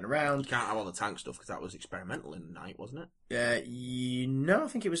generally getting around. You can't have all the tank stuff because that was experimental in Night, wasn't it? No, I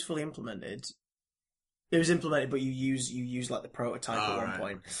think it was fully implemented. It was implemented, but you use like the prototype at one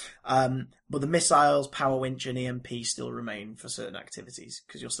point. But the missiles, power winch, and EMP still remain for certain activities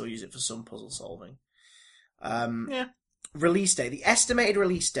because you'll still use it for some puzzle solving. Release date. The estimated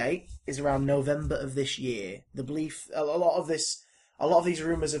release date is around November of this year. The belief, a lot of these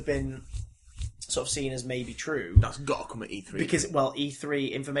rumours have been sort of seen as maybe true. That's got to come at E3. Because,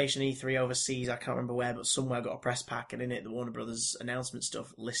 E3 overseas, I can't remember where, but somewhere got a press pack, and in it, the Warner Brothers announcement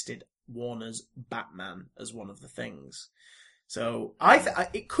stuff listed Warner's Batman as one of the things. So,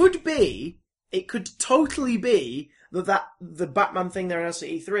 it could totally be that the Batman thing they're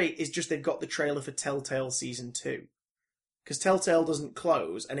announcing at E3 is just they've got the trailer for Telltale Season 2. Because Telltale doesn't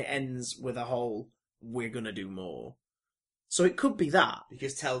close, and it ends with a whole, we're gonna do more. So it could be that.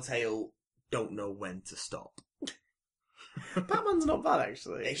 Because Telltale don't know when to stop. Batman's not bad,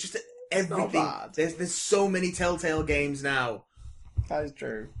 actually. It's just that everything... Not bad. There's so many Telltale games now. That is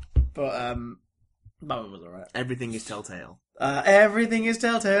true. But, Batman was alright. Everything is Telltale. Everything is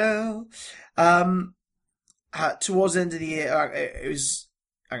Telltale. Towards the end of the year, it was...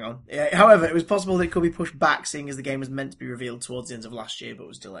 Hang on. However, it was possible that it could be pushed back, seeing as the game was meant to be revealed towards the end of last year, but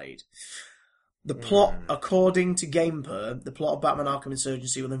was delayed. The plot, according to GamePer, the plot of Batman Arkham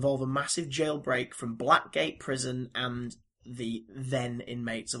Insurgency will involve a massive jailbreak from Blackgate Prison and the then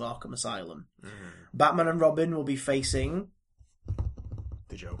inmates of Arkham Asylum. Batman and Robin will be facing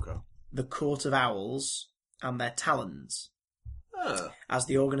the Joker, the Court of Owls, and their Talons, as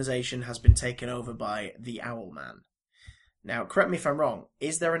the organisation has been taken over by the Owlman. Now, correct me if I'm wrong,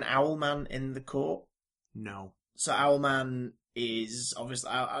 is there an Owlman in the court? No. So Owlman is obviously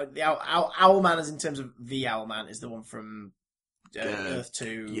the Owlman, is in terms of the Owlman, is the one from Earth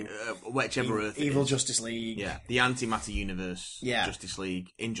 2, whichever Earth Evil Justice League, the Antimatter Universe, Justice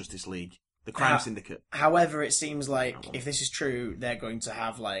League, Injustice League, the Crime Syndicate. However, it seems like if this is true, they're going to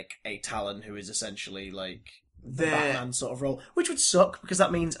have like a Talon who is essentially like the Batman sort of role, which would suck because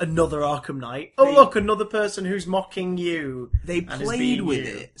that means another Arkham Knight. Look, another person who's mocking you. They played with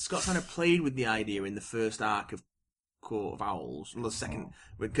it. Scott Snyder played with the idea in the first arc of Court of Owls, well, the second,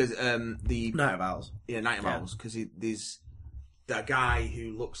 because the Night of Owls, Night of Owls, because there's that guy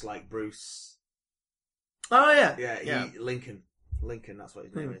who looks like Bruce. Oh yeah, Lincoln, that's what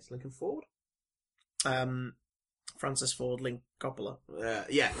his name is. Lincoln Ford. Francis Ford Coppola.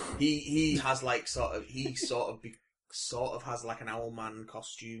 He has like sort of has like an Owlman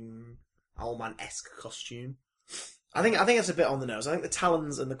costume, Owlman-esque costume. I think it's a bit on the nose. I think the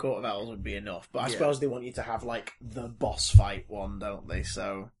Talons and the Court of Owls would be enough, but I suppose they want you to have like the boss fight one, don't they?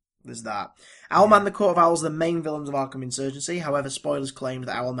 So there's that. Owlman, the Court of Owls, are the main villains of Arkham Insurgency. However, spoilers claimed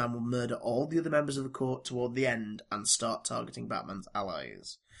that Owlman will murder all the other members of the court toward the end and start targeting Batman's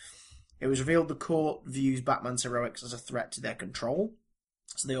allies. It was revealed the court views Batman's heroics as a threat to their control,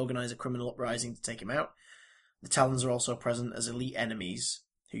 so they organise a criminal uprising to take him out. The Talons are also present as elite enemies,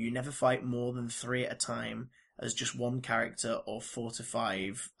 who you never fight more than 3 at a time, as just one character, or 4 to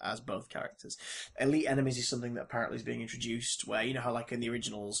 5 as both characters. Elite enemies is something that apparently is being introduced, where, you know how like in the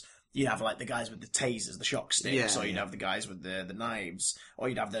originals, you'd have like the guys with the tasers, the shock sticks, or you'd have the guys with the knives, or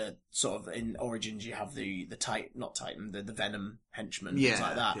you'd have the sort of, in Origins, you have the Venom henchmen, things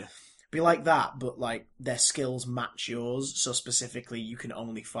like that. Yeah. Be like that, but like their skills match yours, so specifically you can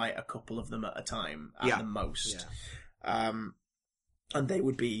only fight a couple of them at a time, at the most. Yeah. And they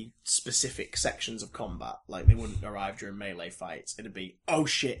would be specific sections of combat. Like, they wouldn't arrive during melee fights. It'd be, oh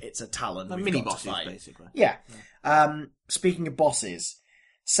shit, it's a Talon. Like mini bosses, basically. Yeah. Speaking of bosses,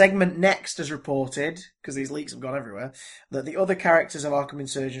 Segment Next has reported, because these leaks have gone everywhere, that the other characters of Arkham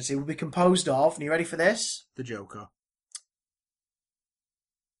Insurgency will be composed of, and you ready for this? The Joker.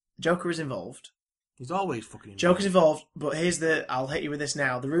 Joker is involved. He's always fucking involved. Joker's involved, but I'll hit you with this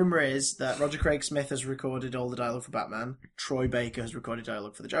now. The rumour is that Roger Craig Smith has recorded all the dialogue for Batman. Troy Baker has recorded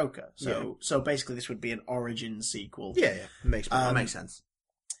dialogue for the Joker. So basically this would be an origin sequel. Yeah. Makes sense.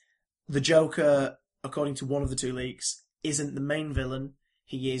 The Joker, according to one of the 2 leaks, isn't the main villain.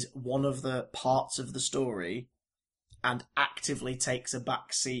 He is one of the parts of the story and actively takes a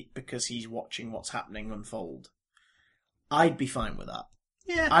back seat because he's watching what's happening unfold. I'd be fine with that.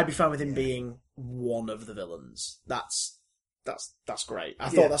 Yeah, I'd be fine with him being one of the villains. That's great. I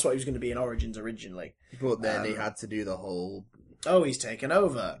thought that's what he was going to be in Origins originally. But then he had to do the whole... Oh, he's taken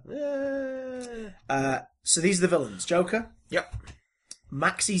over. Yeah. So these are the villains. Joker. Yep.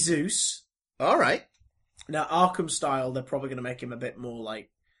 Maxi Zeus. All right. Now, Arkham style, they're probably going to make him a bit more like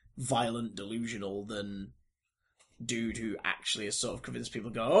violent, delusional than dude who actually has sort of convinced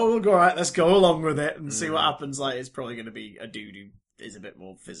people to go, oh, look, all right, let's go along with it and see what happens. Like, it's probably going to be a dude who is a bit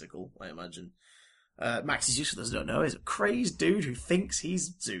more physical, I imagine. Maxi Zeus, for those who don't know, is a crazed dude who thinks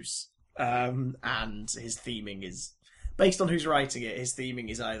he's Zeus. And his theming is, based on who's writing it, his theming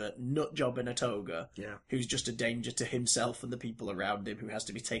is either nutjob in a toga, who's just a danger to himself and the people around him who has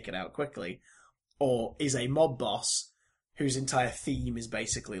to be taken out quickly, or is a mob boss whose entire theme is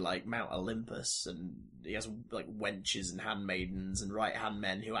basically like Mount Olympus, and he has like wenches and handmaidens and right-hand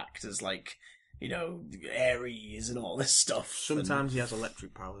men who act as like, you know, Ares and all this stuff. Sometimes he has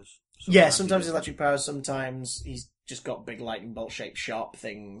electric powers. Sometimes he's electric powers, sometimes he's just got big lightning bolt-shaped sharp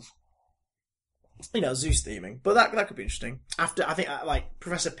things. You know, Zeus theming. But that could be interesting. After, I think, like,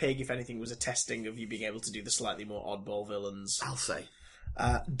 Professor Pig, if anything, was a testing of you being able to do the slightly more oddball villains. I'll say.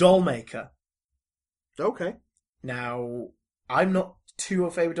 Dollmaker. Okay. Now, I'm not too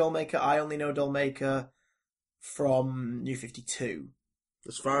a favourite Dollmaker. I only know Dollmaker from New 52.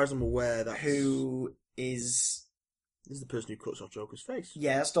 As far as I'm aware, that's... Who is... This is the person who cuts off Joker's face.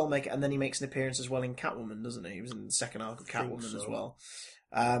 Yeah, that's Dollmaker, and then he makes an appearance as well in Catwoman, doesn't he? He was in the second arc of Catwoman as well.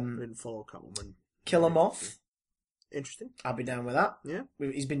 I didn't follow Catwoman. Killer Moth. Interesting. I'd be down with that. Yeah.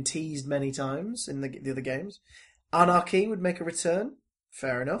 He's been teased many times in the other games. Anarchy would make a return.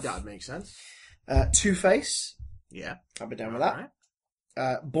 Fair enough. That would make sense. Two-Face. Yeah. I'd be down with that.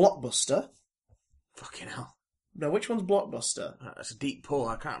 Right. Blockbuster. Fucking hell. No, which one's Blockbuster? That's a deep pull.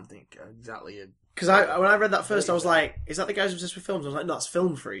 I can't think exactly. Because when I read that first, I was like, is that the guys obsessed with films? I was like, no, that's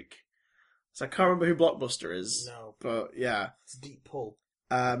Film Freak. So I can't remember who Blockbuster is. No. But, yeah. It's a deep pull.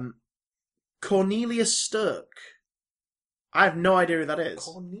 Cornelius Stirk. I have no idea who that is.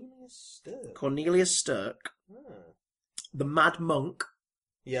 Cornelius Stirk. Oh. The Mad Monk.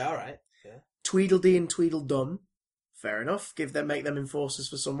 Yeah, alright. Yeah. Tweedledee and Tweedledum. Fair enough. Make them enforcers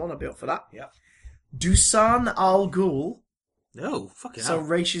for someone. I'd be up for that. Yeah. Dusan Al Ghul. Oh, fucking So hell.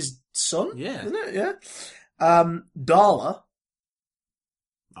 Raish's son? Yeah. Isn't it? Yeah. Darla.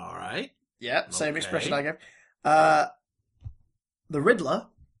 Alright. Yeah, same Okay. expression I gave. The Riddler.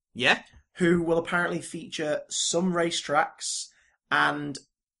 Yeah. Who will apparently feature some racetracks and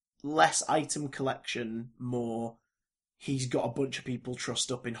less item collection, more he's got a bunch of people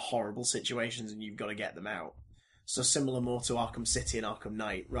trussed up in horrible situations and you've got to get them out. So similar more to Arkham City and Arkham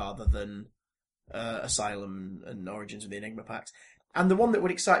Knight rather than Asylum and Origins with the Enigma packs. And the one that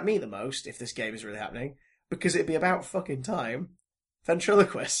would excite me the most, if this game is really happening, because it'd be about fucking time,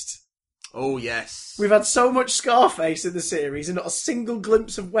 Ventriloquist. Oh, yes. We've had so much Scarface in the series and not a single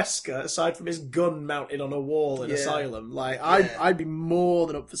glimpse of Wesker aside from his gun mounted on a wall in Asylum. I'd be more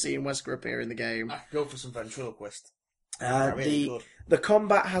than up for seeing Wesker appear in the game. I could go for some Ventriloquist. The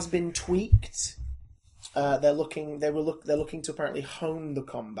combat has been tweaked. They're looking to apparently hone the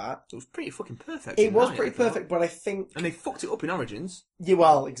combat. It was pretty fucking perfect. It was pretty perfect, but I think... And they fucked it up in Origins. Yeah,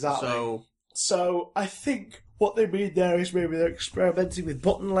 well, exactly. So I think what they mean there is maybe they're experimenting with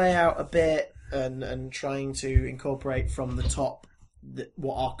button layout a bit and trying to incorporate from the top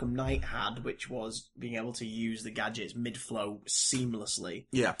what Arkham Knight had, which was being able to use the gadgets mid-flow seamlessly.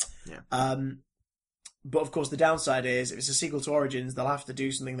 Yeah. But of course the downside is, if it's a sequel to Origins, they'll have to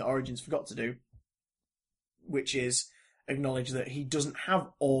do something that Origins forgot to do, which is acknowledge that he doesn't have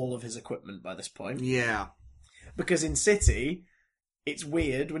all of his equipment by this point. Yeah. Because in City, it's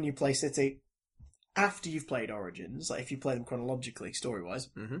weird when you play City after you've played Origins, like if you play them chronologically, story-wise,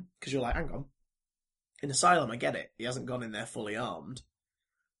 because you're like, hang on. In Asylum, I get it. He hasn't gone in there fully armed.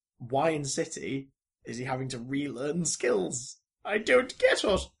 Why in City is he having to relearn skills? I don't get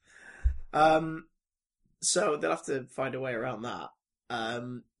it. So they'll have to find a way around that.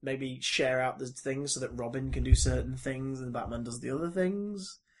 Maybe share out the things so that Robin can do certain things and Batman does the other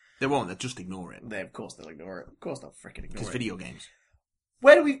things. They won't. They'll just ignore it. Of course they'll ignore it. Of course they'll freaking ignore it. It's video games.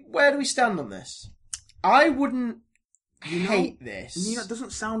 Where do we stand on this? I wouldn't hate this. It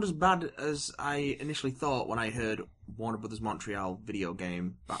doesn't sound as bad as I initially thought when I heard Warner Brothers Montreal video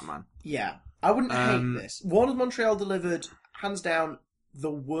game Batman. Yeah, I wouldn't hate this. Warner Montreal delivered, hands down, the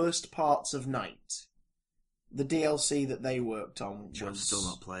worst parts of Night. The DLC that they worked on was... I've still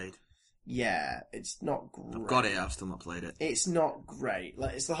not played. Yeah, it's not great. I've got it, I've still not played it. It's not great.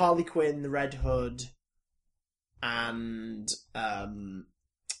 Like, it's the Harley Quinn, the Red Hood, and the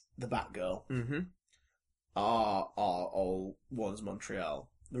Batgirl. Mm-hmm. Are all Warner's Montreal.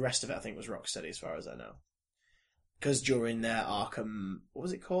 The rest of it, I think, was Rocksteady, as far as I know. Because during their Arkham... What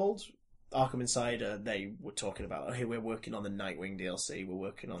was it called? Arkham Insider, they were talking about, oh, hey, we're working on the Nightwing DLC, we're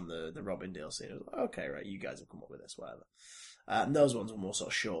working on the Robin DLC. And it was like, okay, right, you guys have come up with this, whatever. And those ones were more sort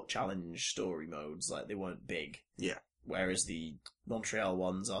of short challenge story modes, like they weren't big. Yeah. Whereas the Montreal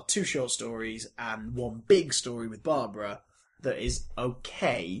ones are 2 short stories and 1 big story with Barbara that is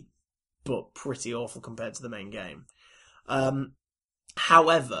okay, but pretty awful compared to the main game.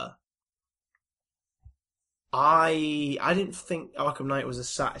 However, I didn't think Arkham Knight was a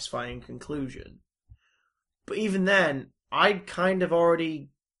satisfying conclusion. But even then, I'd kind of already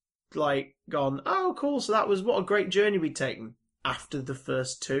gone, oh cool, so that was what a great journey we'd taken after the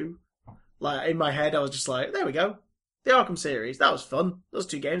first 2. Like, in my head, I was just like, there we go. The Arkham series, that was fun. Those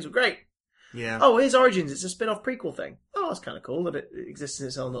 2 games were great. Yeah. Oh, here's Origins, it's a spin-off prequel thing. Oh, that's kind of cool that it exists in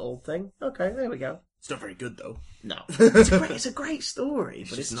its own little thing. Okay, there we go. It's not very good, though. No. It's a great story,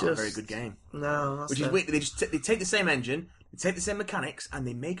 but it's not a very good game. No, that's Which is weird. They take the same engine, they take the same mechanics, and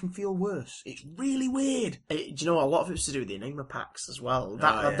they make them feel worse. It's really weird. Do you know what? A lot of it's to do with the Enigma packs as well.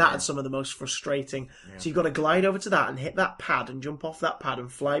 That had some of the most frustrating. Yeah. So you've got to glide over to that and hit that pad and jump off that pad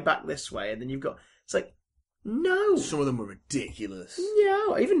and fly back this way, and then you've got... It's like, no. Some of them were ridiculous.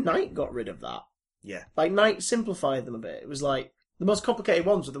 Yeah, even Knight got rid of that. Yeah. Like, Knight simplified them a bit. It was like, the most complicated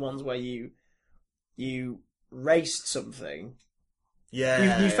ones were the ones where you raced something.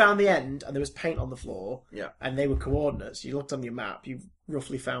 Yeah. You found the end, and there was paint on the floor. Yeah. And they were coordinates. You looked on your map, you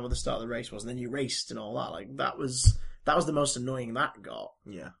roughly found where the start of the race was, and then you raced and all that. Like, that was the most annoying that got.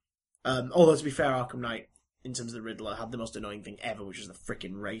 Yeah. Although, to be fair, Arkham Knight, in terms of the Riddler, had the most annoying thing ever, which was the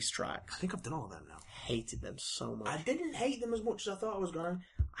freaking racetracks. I think I've done all of them now. Hated them so much. I didn't hate them as much as I thought I was gonna.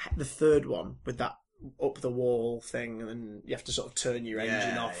 The third one, with that up the wall thing, and then you have to sort of turn your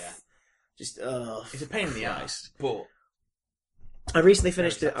engine off. Yeah. Just it's a pain in the ass. But I recently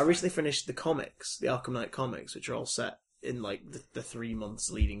finished the comics, the Arkham Knight comics, which are all set in like the 3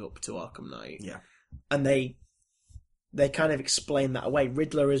 months leading up to Arkham Knight. Yeah, and they kind of explain that away.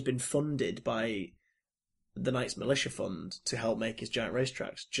 Riddler has been funded by the Knight's Militia Fund to help make his giant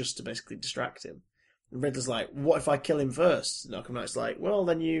racetracks, just to basically distract him. And Riddler's like, what if I kill him first? And Arkham Knight's like, well,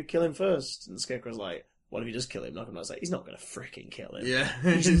 then you kill him first. And the Scarecrow's like, what if he does kill him? And Arkham Knight's like, he's not going to freaking kill him. Yeah.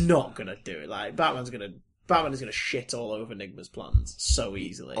 He's not going to do it. Like, Batman is going to shit all over Enigma's plans so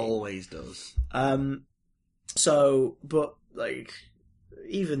easily. Always does. So, but, like,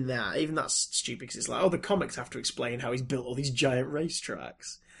 even that's stupid, because it's like, the comics have to explain how he's built all these giant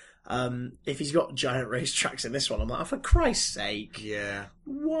racetracks. If he's got giant racetracks in this one, I'm like, for Christ's sake. Yeah.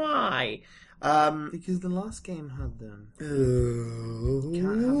 Why? Because the last game had them.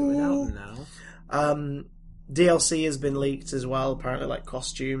 Can't have it without them now. DLC has been leaked as well, apparently, like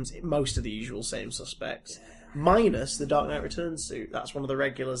costumes. Most of the usual same suspects. Yeah. Minus the Dark Knight Returns suit. That's one of the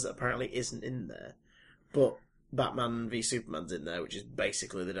regulars that apparently isn't in there. But Batman v Superman's in there, which is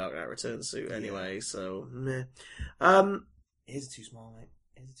basically the Dark Knight Returns suit anyway, so meh. It is too small, mate.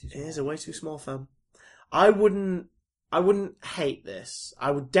 It is a way too small, fam. I wouldn't hate this.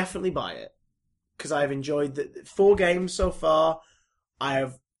 I would definitely buy it. Because I've enjoyed the 4 games so far. I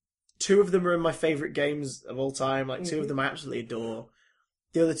have 2 of them are in my favourite games of all time. Like 2 of them I absolutely adore.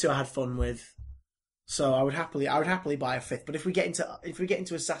 The other 2 I had fun with. So I would happily buy a 5th. But if we get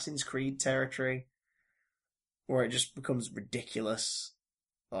into Assassin's Creed territory, where it just becomes ridiculous,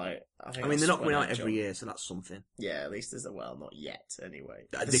 like I mean, they're not coming out every year, so that's something. Yeah, at least not yet anyway.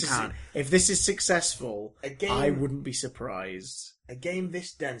 They can't. If this is successful, I wouldn't be surprised. A game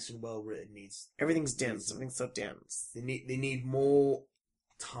this dense and well written needs everything's dense. Everything's so dense. They need more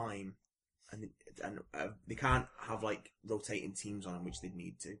time, and they can't have like rotating teams on them, which they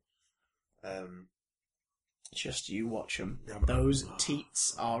need to. Just you watch them. Those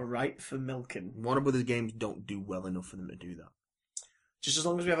teats are ripe for milking. Warner Brothers games don't do well enough for them to do that. Just as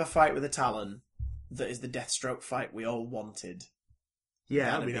long as we have a fight with a Talon that is the Deathstroke fight we all wanted. Yeah,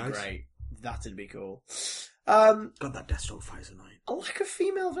 that'd be nice. Great. That'd be cool. God, that Deathstroke fight is annoying. A lack of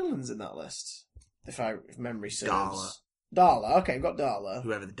female villains in that list, if memory serves. Darla. Okay, we've got Darla.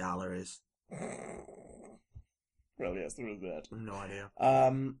 Whoever the Darla is. Well, yes, there is that. No idea.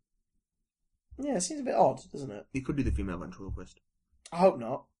 Yeah, it seems a bit odd, doesn't it? You could do the female ventriloquist. I hope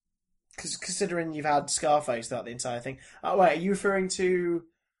not. Because considering you've had Scarface throughout the entire thing. Oh, wait, are you referring to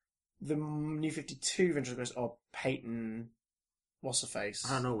the New 52 ventriloquist or Peyton... What's her face?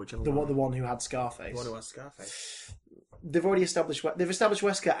 I don't know which one. The one who had Scarface. The one who had Scarface. They've already established... They've established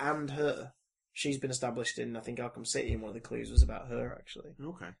Wesker and her. She's been established in, I think, Arkham City, and one of the clues was about her, actually.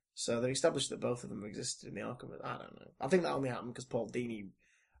 Okay. So they've established that both of them existed in the Arkham... I don't know. I think that only happened because Paul Dini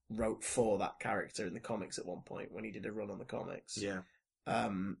wrote for that character in the comics at one point, when he did a run on the comics. Yeah.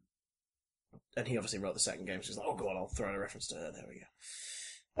 And he obviously wrote the second game, so he's like, oh, go on, I'll throw in a reference to her. There we go.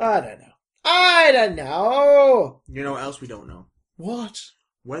 I don't know! You know what else we don't know? What?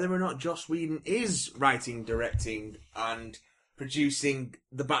 Whether or not Joss Whedon is writing, directing, and producing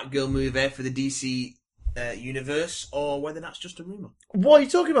the Batgirl movie for the DC universe, or whether that's just a rumour. What are you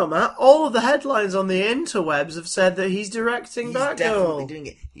talking about, Matt? All of the headlines on the interwebs have said that he's directing Batgirl. He's definitely doing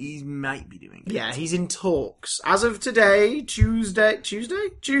it. He might be doing it. Yeah, he's in talks. As of today, Tuesday,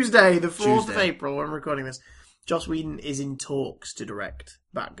 the 4th of April, when I'm recording this, Joss Whedon is in talks to direct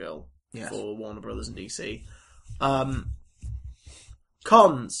Batgirl for Warner Brothers and DC.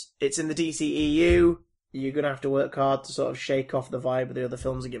 Cons. It's in the DCEU. You're going to have to work hard to sort of shake off the vibe that the other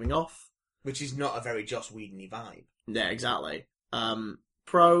films are giving off. Which is not a very Joss Whedon-y vibe. Yeah, exactly.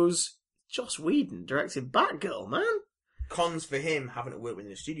 Pros. Joss Whedon directed Batgirl, man. Cons for him, having to work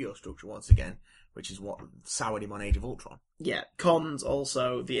within a studio structure once again, which is what soured him on Age of Ultron. Yeah. Cons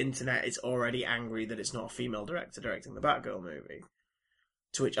also, the internet is already angry that it's not a female director directing the Batgirl movie.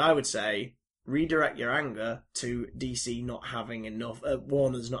 To which I would say, redirect your anger to DC not having enough,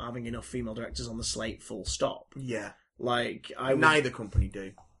 Warner's not having enough female directors on the slate, full stop. Yeah. Like, neither company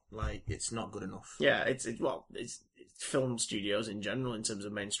do. Like, it's not good enough. Yeah, it's film studios in general in terms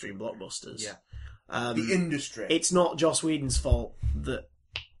of mainstream blockbusters. Yeah. The industry. It's not Joss Whedon's fault that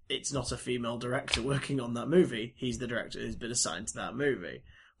it's not a female director working on that movie. He's the director who's been assigned to that movie.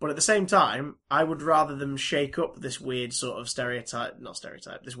 But at the same time, I would rather them shake up this weird sort of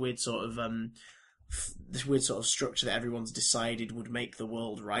this weird sort of structure that everyone's decided would make the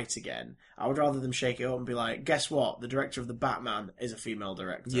world right again. I would rather them shake it up and be like, guess what? The director of the Batman is a female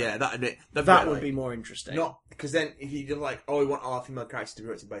director. Yeah, that would be more interesting. Not because then if you're like, oh, we want all female characters to be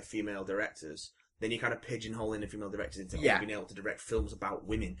directed by female directors, then you kind of pigeonhole in the female directors into being able to direct films about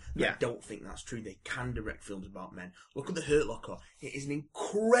women. I don't think that's true. They can direct films about men. Look at The Hurt Locker. It is an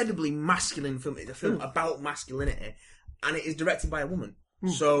incredibly masculine film. It's a film about masculinity, and it is directed by a woman.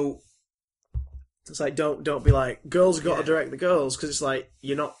 So it's like don't be like girls have got to direct the girls, because it's like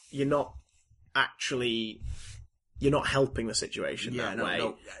you're not helping the situation that way.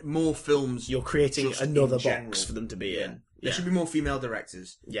 No. More films. You're creating another box for them to be in. There should be more female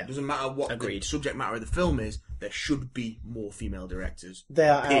directors. Yeah. It doesn't matter what the subject matter of the film is, there should be more female directors. They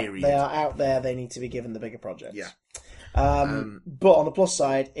are out there, they need to be given the bigger projects. Yeah. But on the plus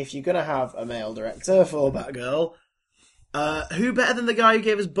side, if you're going to have a male director for Batgirl, who better than the guy who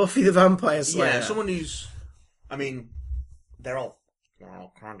gave us Buffy the Vampire Slayer? Yeah, someone who's... I mean, they're all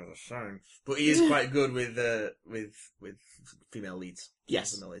kind of the same. But he is quite good with female leads.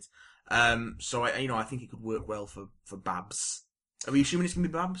 Yes. Female leads. So I think it could work well for Babs. Are we assuming it's going to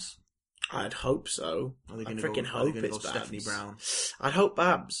be Babs? I'd hope so. I freaking hope it's Babs. Stephanie Brown. I'd hope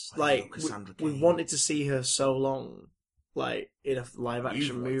Babs. We've wanted to see her so long, in a live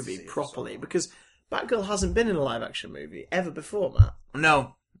action movie properly, because Batgirl hasn't been in a live action movie ever before, Matt.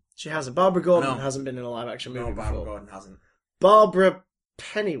 No, she hasn't. Barbara Gordon hasn't been in a live action movie before. Barbara Gordon hasn't. Barbara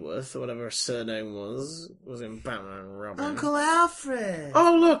Pennyworth, or whatever her surname was in Batman and Robin. Uncle Alfred!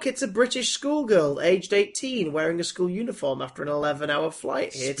 Oh, look, it's a British schoolgirl, aged 18, wearing a school uniform after an 11-hour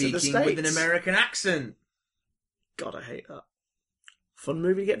flight here to the States. Speaking with an American accent. God, I hate that. Fun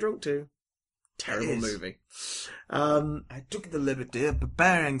movie to get drunk to. Terrible movie. I took the liberty of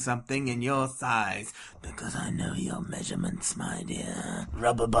preparing something in your size, because I know your measurements, my dear.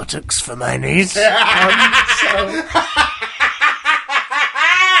 Rubber buttocks for my niece.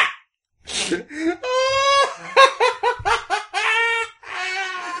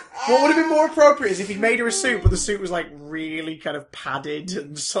 What would have been more appropriate is if he'd made her a suit, but the suit was really kind of padded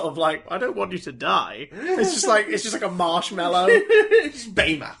and sort of I don't want you to die. It's just like a marshmallow. Just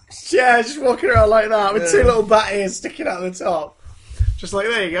Baymax. Yeah, just walking around like that with two little bat ears sticking out the top. Just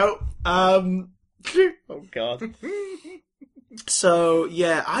there you go. Oh god. So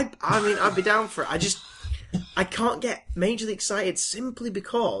yeah, I mean I'd be down for it. I can't get majorly excited simply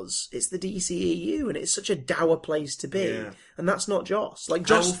because it's the DCEU and it's such a dour place to be. Yeah. And that's not Joss.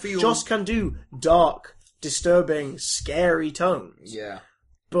 Joss can do dark, disturbing, scary tones. Yeah.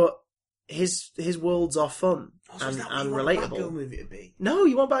 But his worlds are fun and relatable. You want a Batgirl movie to be? No,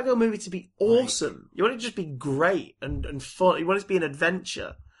 you want Batgirl movie to be awesome. You want it to just be great and fun. You want it to be an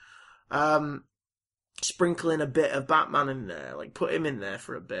adventure. Sprinkle in a bit of Batman in there, put him in there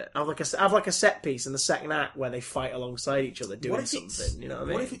for a bit. Have a set piece in the second act where they fight alongside each other doing something. You know what I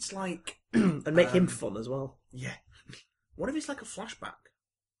mean? What if it's and make him fun as well? Yeah. What if it's a flashback?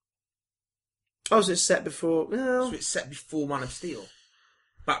 Oh, so it's set before. Well, so it's set before Man of Steel,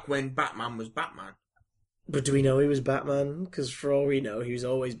 back when Batman was Batman. But do we know he was Batman? Because for all we know, he's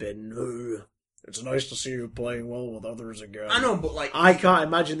always been. It's nice to see you playing well with others again. I know, but I can't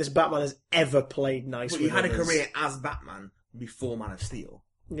imagine this Batman has ever played nice with others. But he had a career as Batman before Man of Steel.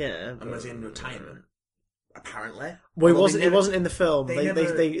 Yeah. And was in retirement, apparently. Well, it wasn't in the film.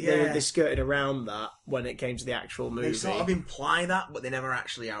 They skirted around that when it came to the actual movie. They sort of imply that, but they never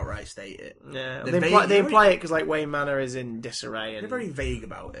actually outright state it. Yeah. They imply it because Wayne Manor is in disarray. And they're very vague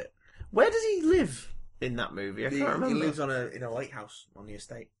about it. Where does he live in that movie? I can't remember. He lives in a lake house on the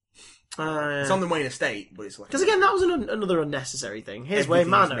estate. It's on the Wayne estate, but it's because again that was another unnecessary thing. Here's Wayne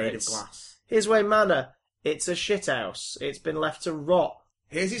Manor. Made of glass. Here's Wayne Manor. It's a shit house. It's been left to rot.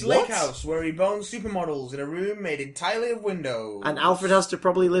 Here's his lake house where he bones supermodels in a room made entirely of windows. And Alfred has to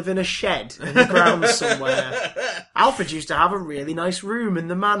probably live in a shed in the ground somewhere. Alfred used to have a really nice room in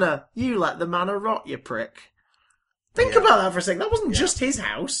the manor. You let the manor rot, you prick. Think about that for a second. That wasn't just his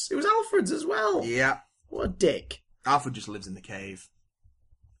house. It was Alfred's as well. Yeah. What a dick. Alfred just lives in the cave.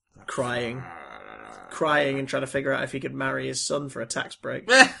 Crying and trying to figure out if he could marry his son for a tax break.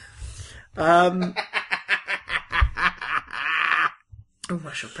 I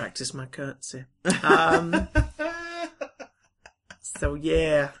shall practice my curtsy. So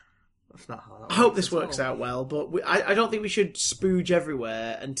yeah, that's not how I hope this works out well, but I don't think we should spooge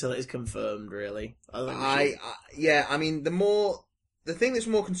everywhere until it is confirmed. Really, I mean, the thing that's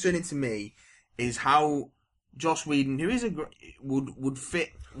more concerning to me is how Joss Whedon, who is would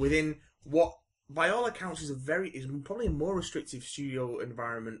fit within what, by all accounts, is probably a more restrictive studio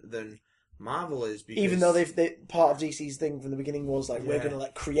environment than Marvel is. Because, even though they part of DC's thing from the beginning was we're going to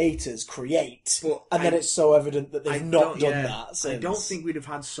let creators create, then it's so evident that they've not done that. Since. I don't think we'd have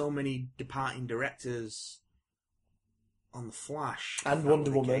had so many departing directors on The Flash and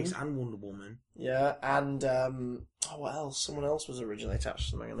Wonder Woman. Yeah, and what else? Someone else was originally attached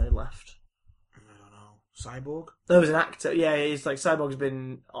to something and they left. Cyborg? There was an actor. Yeah, it's like Cyborg's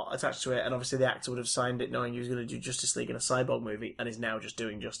been attached to it, and obviously the actor would have signed it knowing he was going to do Justice League in a Cyborg movie, and is now just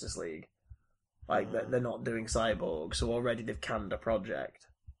doing Justice League. Like, they're not doing Cyborg, so already they've canned a project.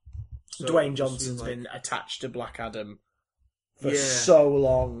 So Dwayne Johnson's been attached to Black Adam for so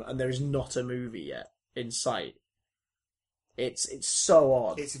long, and there is not a movie yet in sight. It's so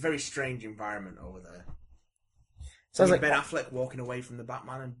odd. It's a very strange environment over there. Sounds like Ben Affleck walking away from the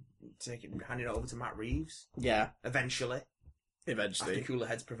Batman and handing it over to Matt Reeves. Yeah. Eventually. After cooler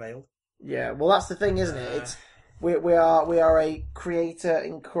heads prevailed. Yeah, well that's the thing, isn't it? It's we are a creator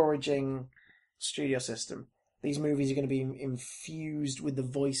encouraging studio system. These movies are going to be infused with the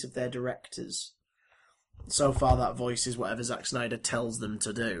voice of their directors. So far, that voice is whatever Zack Snyder tells them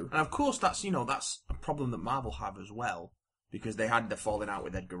to do. And of course, that's a problem that Marvel have as well, because they had the falling out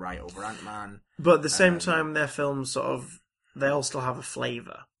with Edgar Wright over Ant-Man. But at the same time, their films they all still have a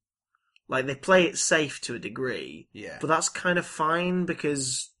flavour. Like, they play it safe to a degree. Yeah. But that's kind of fine,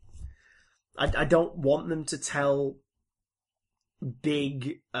 because I don't want them to tell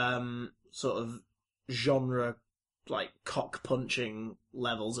big, sort of genre, like, cock-punching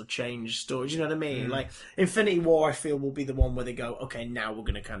levels of change stories. You know what I mean? Like, Infinity War, I feel, will be the one where they go, okay, now we're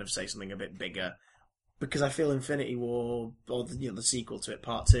going to kind of say something a bit bigger. Because I feel Infinity War, or the sequel to it,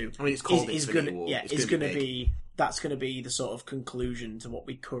 Part 2, I mean, it's called Infinity War. Yeah, is going to be... That's going to be the sort of conclusion to what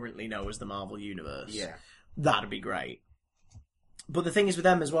we currently know as the Marvel Universe. Yeah. That'd be great. But the thing is with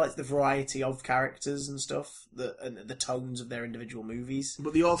them as well, it's the variety of characters and stuff, and the tones of their individual movies.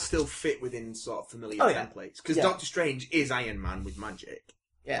 But they all still fit within sort of familiar templates. Because Doctor Strange is Iron Man with magic.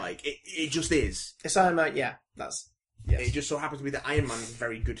 Yeah. Like, it just is. It's Iron Man, yes. It just so happens to be that Iron Man is a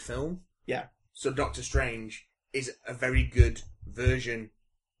very good film. Yeah. So Doctor Strange is a very good version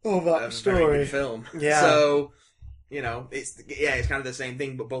of that story. Very good film. Yeah. So... it's kind of the same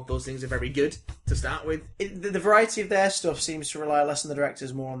thing, but both those things are very good to start with. The variety of their stuff seems to rely less on the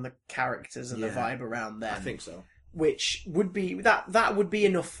directors, more on the characters and the vibe around them. I think so. Which would be that would be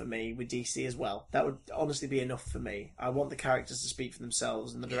enough for me with DC as well. That would honestly be enough for me. I want the characters to speak for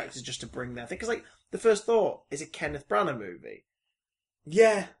themselves and the directors just to bring their thing. Because like the first thought is a Kenneth Branagh movie.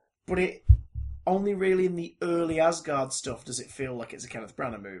 Yeah, but it only really in the early Asgard stuff does it feel like it's a Kenneth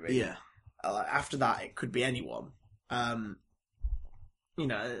Branagh movie. Yeah. After that, it could be anyone. I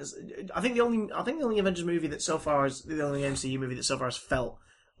think the only Avengers movie that so far is the only MCU movie that so far has felt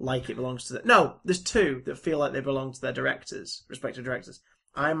like it belongs to there's two that feel like they belong to their directors, respective directors.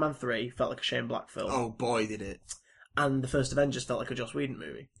 Iron Man 3 felt like a Shane Black film. Oh boy, did it! And the first Avengers felt like a Joss Whedon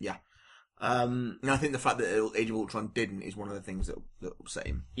movie. Yeah. And I think the fact that Age of Ultron didn't is one of the things that upset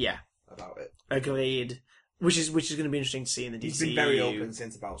him. Yeah. About it. Agreed. Which is going to be interesting to see in the DCU. He's been very open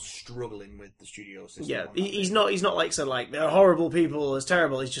since about struggling with the studio system. Yeah, he's not like said like they're horrible people, it's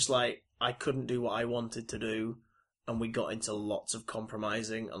terrible. He's just like I couldn't do what I wanted to do, and we got into lots of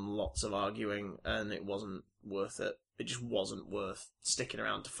compromising and lots of arguing, and it wasn't worth it. It just wasn't worth sticking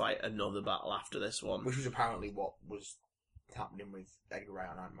around to fight another battle after this one. Which was apparently what was happening with Edgar Wright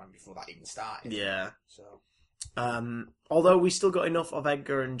and Ant-Man before that even started. Yeah. So. Although we still got enough of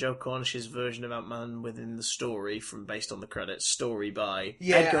Edgar and Joe Cornish's version of Ant-Man within the story based on the credits, story by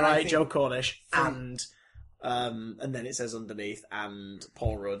Edgar Wright, Joe Cornish, and then it says underneath, and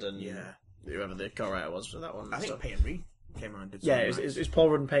Paul Rudd and whoever the co-writer was for that one. I think Peyton Reed came on and did some it was Paul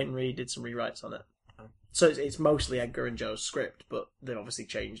Rudd and Peyton Reed did some rewrites on it. Oh. So it's mostly Edgar and Joe's script, but they've obviously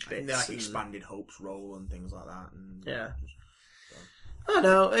changed bits. They like expanded Hope's role and things like that. And I don't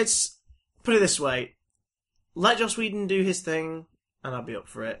know, put it this way. Let Joss Whedon do his thing, and I'll be up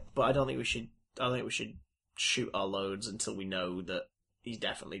for it. But I don't think we should shoot our loads until we know that he's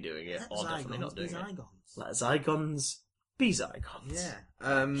definitely doing it or definitely not doing it. Let Zygons be Zygons. Yeah.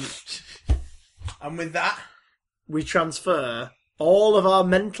 And with that, we transfer all of our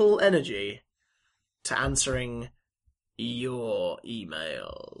mental energy to answering your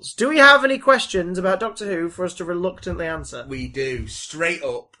emails. Do we have any questions about Doctor Who for us to reluctantly answer? We do. Straight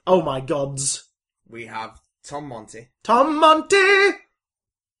up. Oh my gods. We have Tom Monty. Tom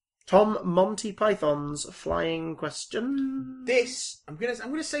Monty Python's flying question. This I'm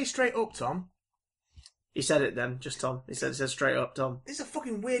gonna say straight up, Tom. He said it then, just Tom. He said straight up, Tom. This is a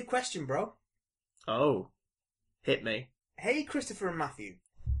fucking weird question, bro. Oh. Hit me. Hey, Christopher and Matthew.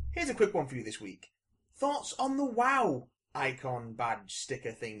 Here's a quick one for you this week. Thoughts on the WoW icon badge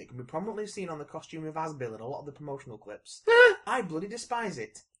sticker thing that can be prominently seen on the costume of Asbill in a lot of the promotional clips. I bloody despise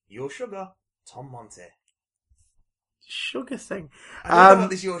it. Your sugar, Tom Monty. Sugar thing. I don't know what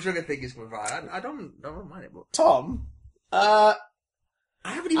this your sugar thing is from. I don't mind it, but Tom, I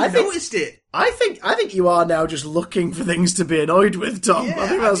haven't even noticed it. I think you are now just looking for things to be annoyed with, Tom. Yeah, I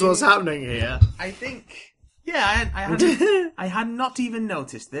think that's what's happening here. I think Yeah, I had not even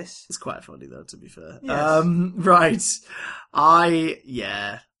noticed this. It's quite funny though, to be fair. Yes. Right.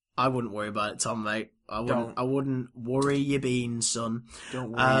 I wouldn't worry about it, Tom, mate. I wouldn't worry your beans, son.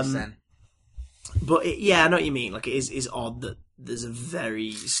 Don't worry, son. But I know what you mean. Like, it is odd that there's a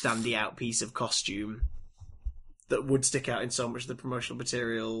very standy out piece of costume that would stick out in so much of the promotional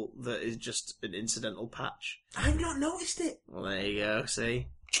material that is just an incidental patch. I've not noticed it. Well, there you go. See,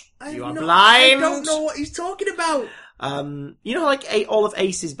 you are blind. I don't know what he's talking about. You know, like all of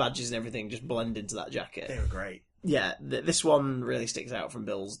Ace's badges and everything just blend into that jacket. They were great. Yeah, this one really sticks out from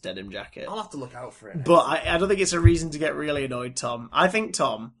Bill's denim jacket. I'll have to look out for it. But I don't think it's a reason to get really annoyed, Tom. I think,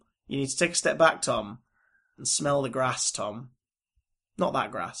 Tom, you need to take a step back, Tom, and smell the grass, Tom. Not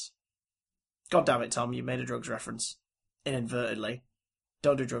that grass. God damn it, Tom, you made a drugs reference. Inadvertently.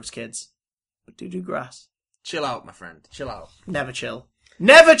 Don't do drugs, kids. But do grass. Chill out, my friend. Chill out. Never chill.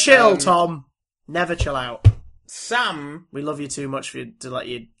 Never chill, Tom! Never chill out. Sam... We love you too much to let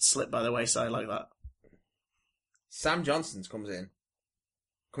you slip by the wayside like that. Sam Johnson's coming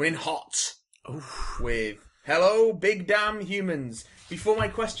in hot. Oof. With, hello, big damn humans. Before my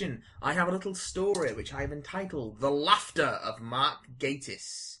question, I have a little story which I have entitled The Laughter of Mark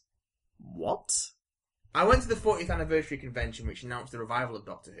Gatiss. What? I went to the 40th anniversary convention which announced the revival of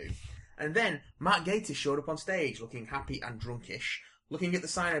Doctor Who, and then Mark Gatiss showed up on stage looking happy and drunkish, looking at the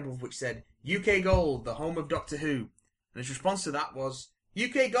sign above which said, UK Gold, the home of Doctor Who. And his response to that was,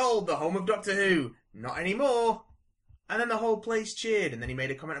 UK Gold, the home of Doctor Who. Not anymore. And then the whole place cheered, and then he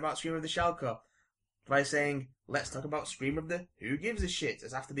made a comment about Scream of the Shalka by saying, let's talk about Scream of the Who Gives a Shit,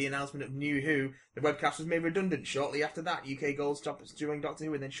 as after the announcement of New Who, the webcast was made redundant. Shortly after that, UK Gold stopped doing Doctor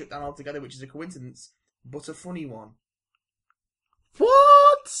Who and then shut down altogether, which is a coincidence, but a funny one.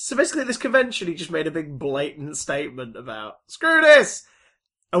 What? So basically this convention he just made a big blatant statement about, screw this!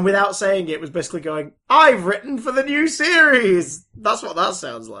 And without saying it was basically going, I've written for the new series! That's what that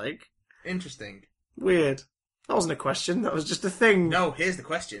sounds like. Interesting. Weird. That wasn't a question, that was just a thing. No, here's the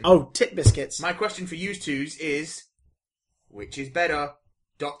question. Oh, tit biscuits. My question for you twos is, which is better,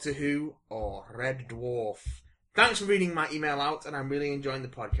 Doctor Who or Red Dwarf? Thanks for reading my email out, and I'm really enjoying the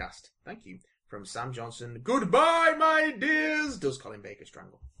podcast. Thank you. From Sam Johnson. Goodbye, my dears! Does Colin Baker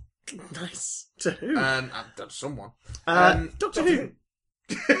strangle? Nice. To who? Someone. Doctor Who.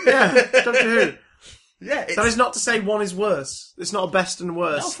 Yeah, Doctor Who. Yeah, that is not to say one is worse. It's not a best and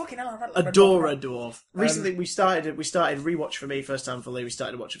worst. No, fucking hell. Adore Red Dwarf. Recently, we started rewatch for me, first time for Lee. We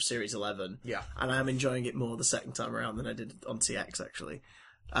started to watch of Series 11. Yeah. And I'm enjoying it more the second time around than I did on TX, actually.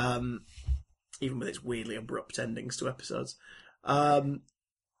 Even with its weirdly abrupt endings to episodes. Red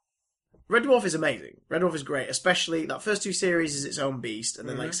Dwarf is amazing. Red Dwarf is great, especially that first two series is its own beast, and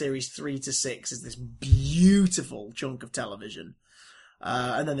then like series 3 to 6 is this beautiful chunk of television.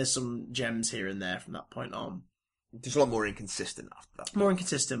 And then there's some gems here and there from that point on. Just a lot more inconsistent after that. More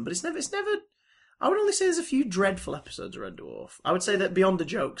inconsistent, but it's never. I would only say there's a few dreadful episodes of Red Dwarf. I would say that Beyond the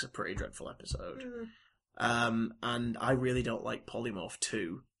Joke's a pretty dreadful episode. And I really don't like Polymorph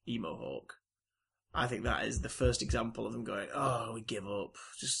 2, Emo Hawk. I think that is the first example of them going, oh, we give up.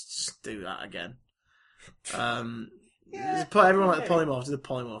 Just do that again. Everyone like the Polymorph, do the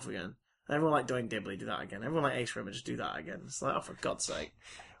Polymorph again. Everyone like Dwayne Dibley, do that again. Everyone like Ace Rimmer, just do that again. It's like, oh, for God's sake.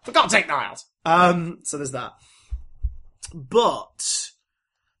 For God's sake, Niles! So there's that. But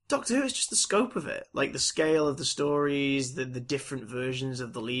Doctor Who is just the scope of it. Like, the scale of the stories, the different versions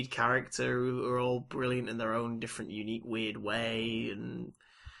of the lead character who are all brilliant in their own different, unique, weird way. And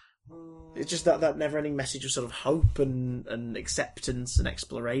it's just that never-ending message of sort of hope and acceptance and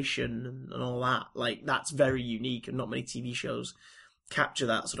exploration and all that. Like, that's very unique, and not many TV shows capture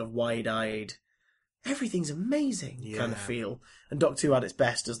that sort of wide-eyed, everything's amazing kind of feel. And Doctor Who at its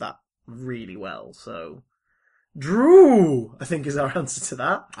best does that really well. So, Drew, I think, is our answer to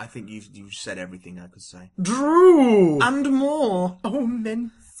that. I think you've said everything I could say. Drew! And more. Oh,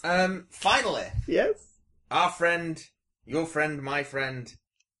 men. Finally. Yes? Our friend, your friend, my friend,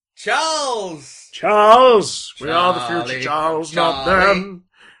 Charles! Charles! We are the future Charles, not them.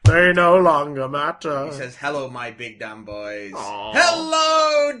 They no longer matter. He says, hello, my big damn boys. Aww.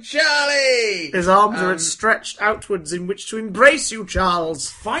 Hello, Charlie! His arms are stretched outwards in which to embrace you, Charles.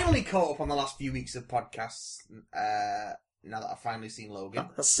 Finally caught up on the last few weeks of podcasts, now that I've finally seen Logan.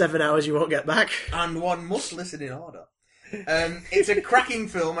 That's 7 hours you won't get back. And one must listen in order. It's a cracking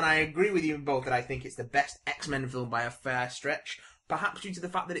film, and I agree with you both that I think it's the best X-Men film by a fair stretch. Perhaps due to the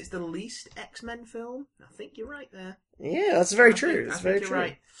fact that it's the least X-Men film. I think you're right there. Yeah, that's very true. That's very true.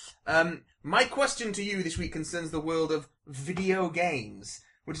 Right. My question to you this week concerns the world of video games.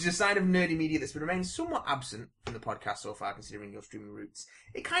 which is a side of nerdy media that's been remained somewhat absent from the podcast so far, considering your streaming roots.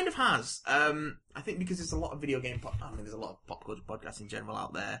 It kind of has. I think because there's a lot of video game there's a lot of pop culture podcasts in general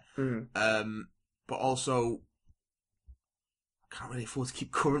out there. But also, I can't really afford to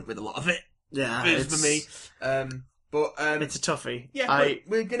keep current with a lot of it. Yeah, it's for me. But it's a toughie. Yeah,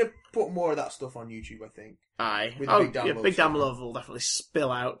 we're going to put more of that stuff on YouTube, I think. Aye. With Big Damn Love will definitely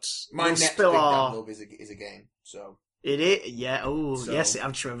spill out. My next Big Damn Love is a game, so... It is? Yeah, yes,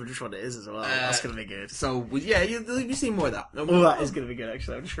 I'm sure remember which one it is as well. That's going to be good. So, yeah, you'll see more of that. That is going to be good,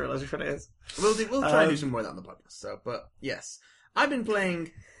 actually. I'm just realising which one it is. We'll try and do some more of that on the podcast. So, but, yes. I've been playing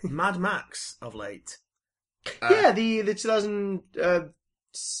Mad Max of late. The 2000... the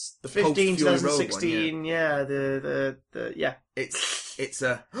 15, 2016, one, yeah, the yeah. It's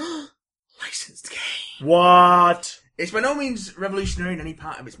a licensed game. What? It's by no means revolutionary in any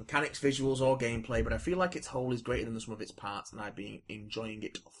part of its mechanics, visuals, or gameplay, but I feel like its whole is greater than the sum of its parts, and I've been enjoying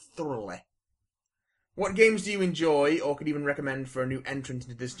it thoroughly. What games do you enjoy, or could even recommend for a new entrant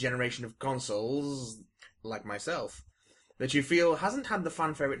into this generation of consoles, like myself, that you feel hasn't had the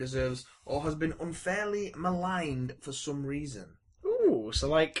fanfare it deserves, or has been unfairly maligned for some reason? So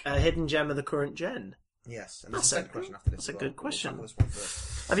like a hidden gem of the current gen. Yes, and that's a question after this. That's a good question. We'll this one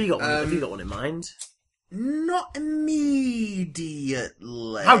first. Have you got one? Have you got one in mind? Not immediately.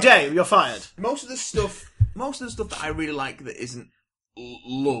 How dare you? You're fired. Most of the stuff that I really like that isn't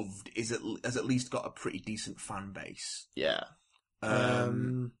loved has at least got a pretty decent fan base. Yeah.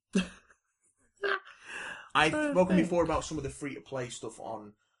 I've spoken before about some of the free to play stuff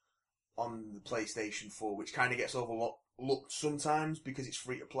on the PlayStation 4, which kind of gets overlooked sometimes because it's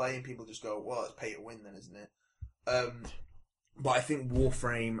free to play and people just go, well, it's pay to win then, isn't it? But I think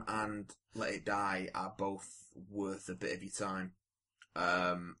Warframe and Let It Die are both worth a bit of your time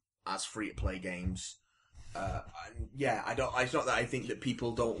as free to play games. And yeah, it's not that I think that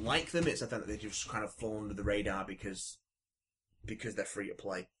people don't like them. It's I think that they just kind of fall under the radar because they're free to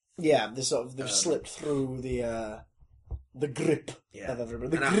play. Yeah, they've slipped through the grip of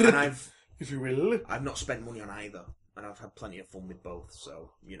everybody. And I've, if you will, I've not spent money on either, and I've had plenty of fun with both.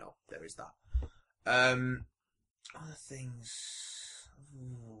 So there is that. Other things,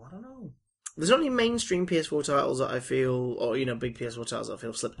 I don't know. There's only mainstream PS4 titles that I feel, or big PS4 titles that I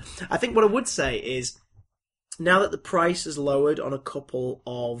feel slipped. I think what I would say is, now that the price is lowered on a couple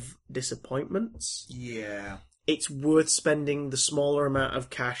of disappointments, yeah, it's worth spending the smaller amount of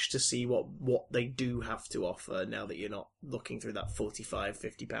cash to see what they do have to offer. Now that you're not looking through that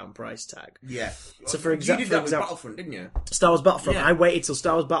 £45-50 price tag. Yeah. So for example, you did that with Battlefront, didn't you? Star Wars Battlefront. Yeah. I waited till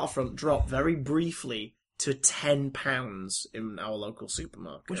Star Wars Battlefront dropped very briefly to £10 in our local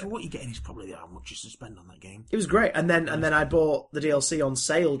supermarket. Which, for what you're getting, is probably how much you should spend on that game. It was great, and then I bought the DLC on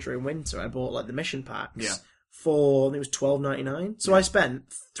sale during winter. I bought like the mission packs for I think it was $12.99. So I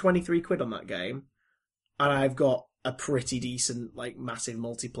spent £23 on that game, and I've got a pretty decent, like, massive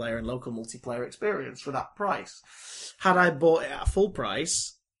multiplayer and local multiplayer experience for that price. Had I bought it at full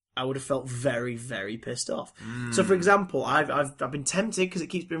price, I would have felt very, very pissed off. So, for example, I've been tempted because it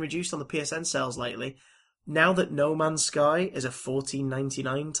keeps being reduced on the PSN sales lately. Now that No Man's Sky is a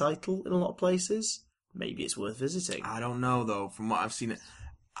 $14.99 title in a lot of places, maybe it's worth visiting. I don't know though. From what I've seen,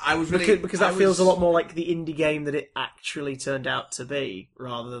 because that feels a lot more like the indie game that it actually turned out to be,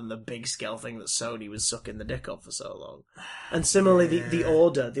 rather than the big scale thing that Sony was sucking the dick of for so long. And similarly, the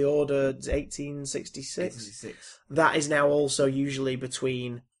Order 1866, that is now also usually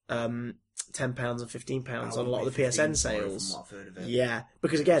between £10 and £15 on a lot of the PSN sales. From what I've heard of it. Yeah,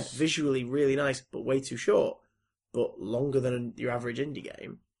 because again, visually really nice, but way too short, but longer than your average indie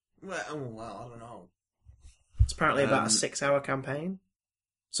game. Well, I don't know. It's apparently about a 6-hour campaign.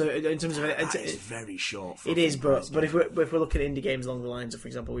 So in terms of that is very short. It is, but if we're looking at indie games along the lines of, for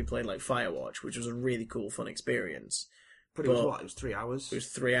example, we played like Firewatch, which was a really cool, fun experience. But it was what? It was 3 hours. It was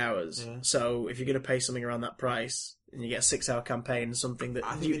 3 hours. Yeah. So if you're going to pay something around that price and you get a 6-hour campaign, something that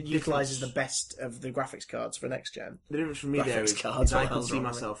utilises the best of the graphics cards for next gen. The difference for me there is I can see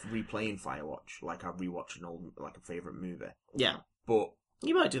myself replaying Firewatch like I rewatch an old, like a favourite movie. Yeah, but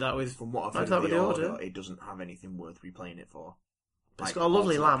you might do that with. From what I've heard of the Order, it doesn't have anything worth replaying it for. It's got a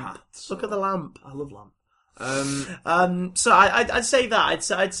lovely lamp. Look at the lamp. I love lamp. So I'd say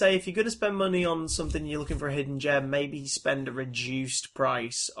that. I'd say if you're going to spend money on something you're looking for a hidden gem, maybe spend a reduced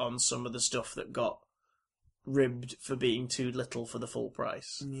price on some of the stuff that got ribbed for being too little for the full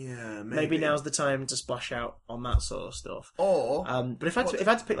price. Yeah, maybe now's the time to splash out on that sort of stuff. Or, but if I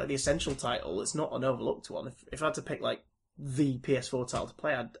had to pick like the essential title, it's not an overlooked one. If I had to pick like the PS4 title to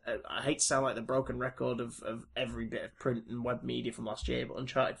play, I hate to sound like the broken record of every bit of print and web media from last year, but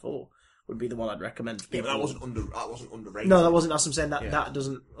Uncharted 4 would be the one I'd recommend for people. Yeah, but that wasn't underrated. No, that wasn't. As I'm saying, that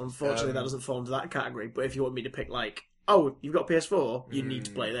doesn't. Unfortunately, that doesn't fall into that category. But if you want me to pick, like, oh, you've got PS4, you need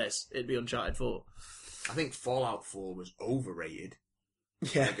to play this. It'd be Uncharted 4. I think Fallout 4 was overrated.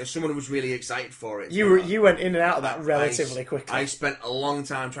 Yeah, like, as someone who was really excited for it, you went in and out of that relatively quickly. I spent a long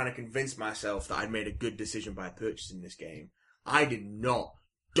time trying to convince myself that I'd made a good decision by purchasing this game. I did not.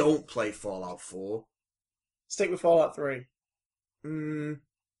 Don't play Fallout 4. Stick with Fallout 3.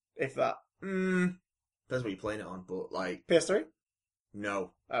 If that. Depends what you're playing it on, but like PS3.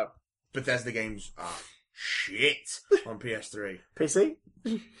 No. Oh. Bethesda games are shit on PS3. PC.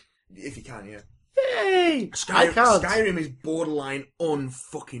 If you can, yeah. Yay! I can't. Skyrim is borderline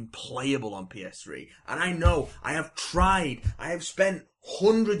unfucking playable on PS3. And I know, I have tried, I have spent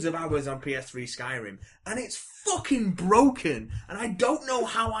hundreds of hours on PS3 Skyrim, and it's fucking broken. And I don't know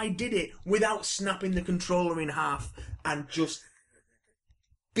how I did it without snapping the controller in half and just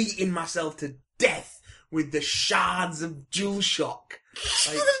beating myself to death with the shards of DualShock.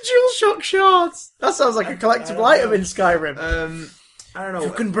 Like, the DualShock shards! That sounds like a collectible item in Skyrim. I don't know.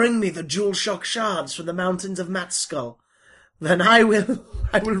 You can bring me the DualShock shards from the mountains of Matskull. Then I will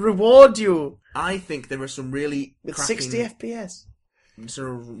reward you. I think there are some really with 60 FPS.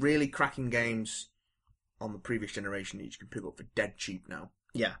 Some really cracking games on the previous generation that you can pick up for dead cheap now.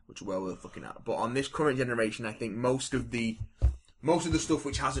 Yeah, which are well worth looking at. But on this current generation, I think most of the stuff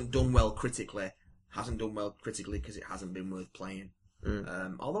which hasn't done well critically because it hasn't been worth playing.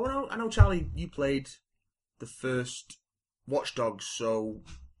 Although I know Charlie, you played the first Watch Dogs, so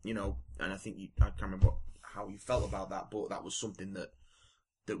you know, and I think I can't remember how you felt about that, but that was something that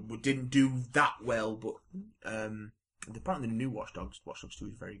didn't do that well. But apparently the new Watch Dogs 2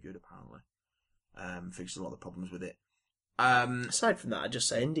 is very good. Apparently, fixes a lot of the problems with it. Aside from that, I just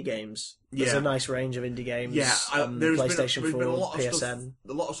say indie games. There's a nice range of indie games. Yeah, on PlayStation 4, been a lot of PSN. Stuff,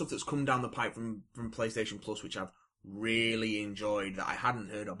 a lot of stuff that's come down the pipe from PlayStation Plus, which I've really enjoyed that I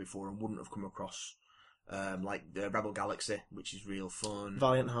hadn't heard of before and wouldn't have come across. Like Rebel Galaxy, which is real fun.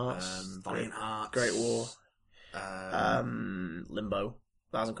 Valiant Hearts. Great War. Limbo.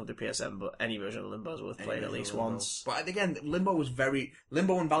 That hasn't come to PSN, but any version of Limbo is worth playing at least once. But again, Limbo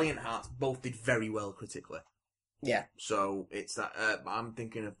and Valiant Hearts both did very well critically. Yeah. So it's that. I'm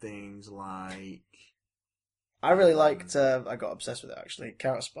thinking of things like. I really liked. I got obsessed with it actually.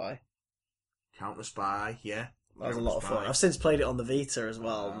 Counter Spy, yeah. That was a lot of fun. I've since played it on the Vita as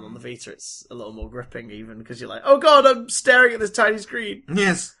well, and on the Vita it's a little more gripping even, because you're like, oh god, I'm staring at this tiny screen.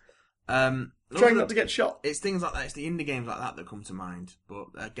 Yes. Trying not to get shot. It's things like that, it's the indie games like that come to mind, but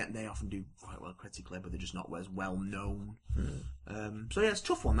again, they often do quite well critically, but they're just not as well known. So yeah, it's a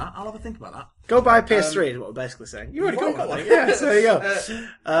tough one, that. I'll have a think about that. Go buy a PS3 is what we're basically saying. You already got one. Yeah, so there you go.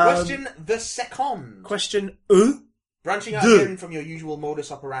 Question the second. Question Branching out again from your usual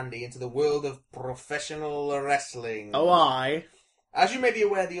modus operandi into the world of professional wrestling. Oh, aye. As you may be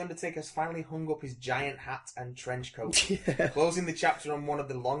aware, The Undertaker's finally hung up his giant hat and trench coat, closing the chapter on one of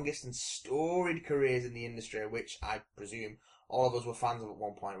the longest and storied careers in the industry, which I presume all of us were fans of at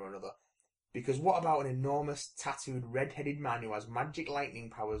one point or another. Because what about an enormous, tattooed, red-headed man who has magic lightning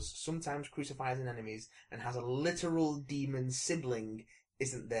powers, sometimes crucifies enemies, and has a literal demon sibling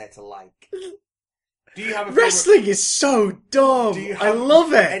isn't there to like? Do you have wrestling is so dumb. I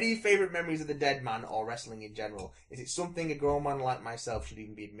love it. Any favourite memories of the dead man or wrestling in general? Is it something a grown man like myself should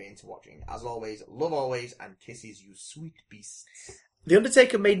even be admitting to watching? As always, love always, and kisses, you sweet beasts. The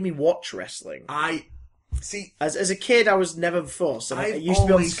Undertaker made me watch wrestling. See, as a kid, I was never forced. It used to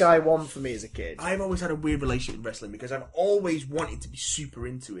be on Sky One for me as a kid. I've always had a weird relationship with wrestling because I've always wanted to be super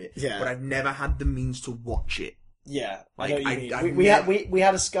into it, but I've never had the means to watch it. Yeah, like, I know what you mean. We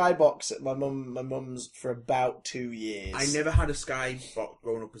had a Skybox at my mum's for about 2 years. I never had a Skybox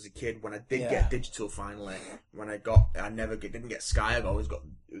growing up as a kid. When I did get digital finally, didn't get Sky. I always got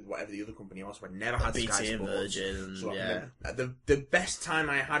whatever the other company was. So I never had Sky Sports. Virgin, so the best time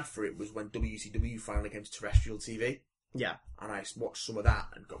I had for it was when WCW finally came to terrestrial TV. Yeah. And I watched some of that,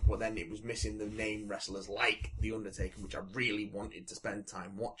 but then it was missing the name wrestlers like The Undertaker, which I really wanted to spend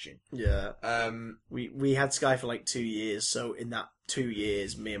time watching. Yeah. We had Sky for like 2 years, so in that 2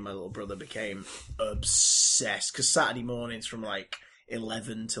 years, me and my little brother became obsessed, because Saturday mornings from like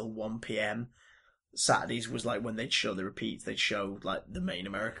 11 till 1 p.m, Saturdays was like when they'd show the repeats, they'd show like the main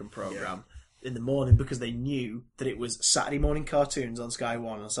American program in the morning, because they knew that it was Saturday morning cartoons on Sky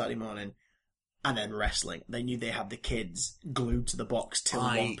One on Saturday morning, and then wrestling. They knew they had the kids glued to the box till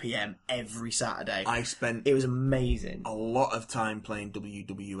 1 p.m. every Saturday. It was amazing. A lot of time playing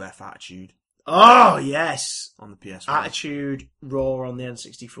WWF Attitude. Oh, yes! On the PS1. Attitude, Raw on the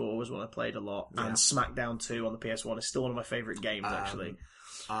N64 was one I played a lot. Yeah. And SmackDown 2 on the PS1 is still one of my favourite games, actually.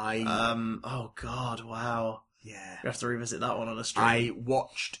 Oh God! Wow. Yeah. You have to revisit that one on a stream. I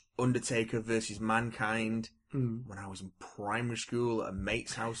watched Undertaker versus Mankind when I was in primary school at a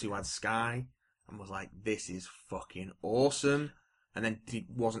mate's house who had Sky, and was like, "This is fucking awesome." And then he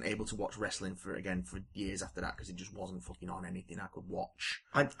wasn't able to watch wrestling for years after that because it just wasn't fucking on anything I could watch.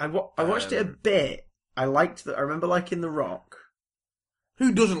 I watched it a bit. I remember liking The Rock.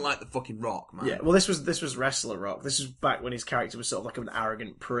 Who doesn't like the fucking Rock, man? Yeah, well, this was Wrestler Rock. This was back when his character was sort of like an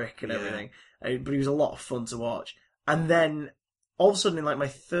arrogant prick and everything. But he was a lot of fun to watch. And then, all of a sudden, in like my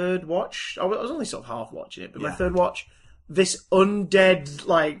third watch, I was only sort of half watching it, but my third watch, this undead,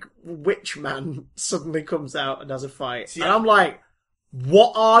 like, witch man suddenly comes out and has a fight. And I'm like,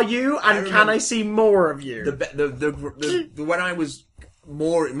 what are you? And can I see more of you? When I was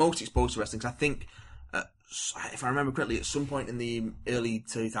most exposed to wrestling, 'cause I think, if I remember correctly, at some point in the early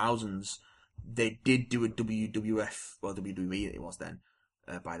 2000s, they did do a WWF, or WWE it was then,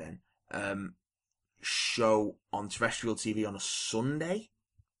 by then, show on terrestrial TV on a Sunday.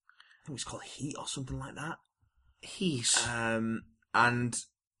 I think it was called Heat or something like that. Heat. And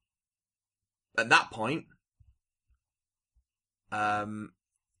at that point,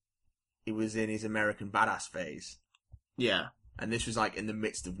 he was in his American Badass phase. Yeah. And this was like in the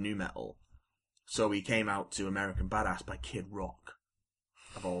midst of nu metal. So he came out to American Badass by Kid Rock,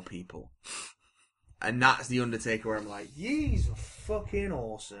 of all people. And that's the Undertaker where I'm like, he's fucking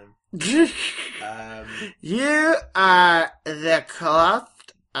awesome. You are the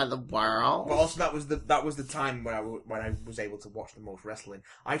craft of the world. But also that was the time when I was able to watch the most wrestling.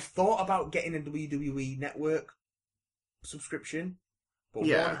 I thought about getting a WWE Network subscription, but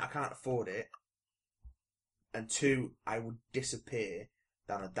one, I can't afford it, and two, I would disappear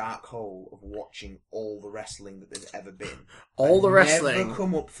down a dark hole of watching all the wrestling that there's ever been. Never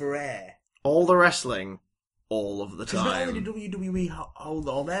come up for air. All the wrestling, all of the time. Not only did WWE hold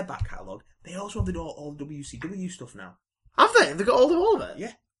all their back catalogue, they also have all WCW stuff now. Have they? They've got all of it?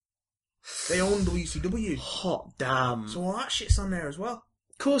 Yeah. They own WCW. Hot damn. So all that shit's on there as well.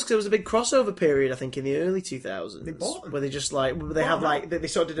 Of course, because there was a big crossover period, I think, in the early 2000s. They bought them. Where they just like, they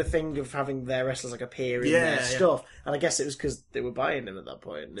sort of did a thing of having their wrestlers like appear in their stuff. And I guess it was because they were buying them at that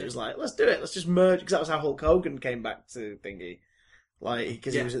point. And it was like, let's do it. Let's just merge. Because that was how Hulk Hogan came back to thingy. Like,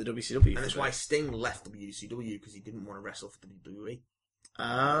 because he was at the WCW. And that's why Sting left WCW, because he didn't want to wrestle for WWE.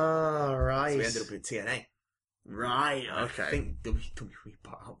 Ah, right. So he ended up in TNA. Right, okay. I think WWE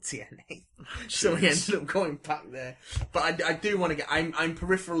bought out TNA. So he ended up going back there. But I do want to I'm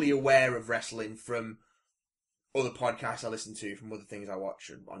peripherally aware of wrestling from other podcasts I listen to, from other things I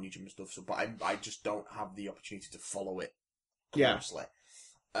watch on YouTube and stuff. So, but I just don't have the opportunity to follow it closely.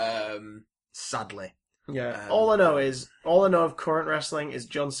 Sadly. Yeah. All I know of current wrestling is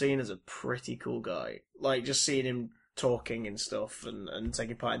John Cena's a pretty cool guy. Like, just seeing him talking and stuff and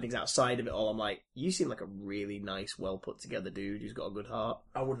taking part in things outside of it all, I'm like, you seem like a really nice, well put together dude who's got a good heart.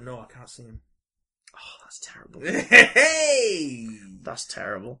 I wouldn't know, I can't see him. Oh, that's terrible. Hey! That's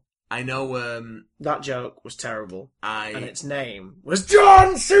terrible. I know, that joke was terrible. And its name was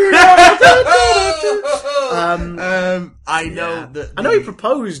John Cena! I know that... I know he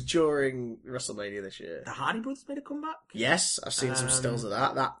proposed during WrestleMania this year. The Hardy Brothers made a comeback? Yes, I've seen some stills of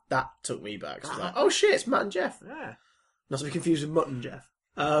that. That took me back. So like, oh shit, it's Matt and Jeff. Yeah. Not to be confused with Mutt and Jeff.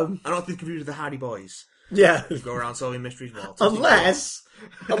 I'm not to be confused with the Hardy Boys. Yeah. Who go around solving mysteries well. Unless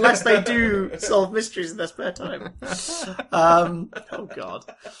they do solve mysteries in their spare time. Oh god.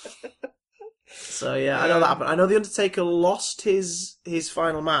 So yeah, I know that happened. I know the Undertaker lost his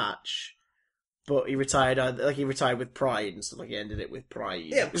final match, but he retired. He retired with pride and stuff. Like he ended it with pride.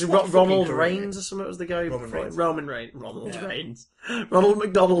 Yeah, was it Ronald Reigns or something? Was the guy? Ronald Reigns. Ronald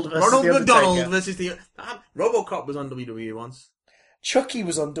McDonald versus the Undertaker. Versus the RoboCop was on WWE once. Chucky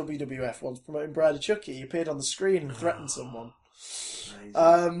was on WWF once promoting Bride of Chucky. He appeared on the screen and threatened someone.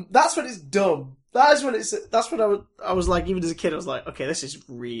 That's when it's dumb. That's when I was like, even as a kid, I was like, okay, this is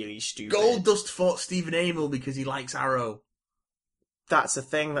really stupid. Goldust fought Stephen Amell because he likes Arrow. That's a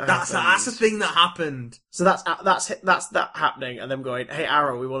thing That's a thing that happened. So that's that happening, and them going, hey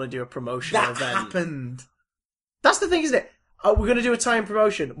Arrow, we want to do a promotional event. That happened. That's the thing, isn't it? Oh, we're going to do a time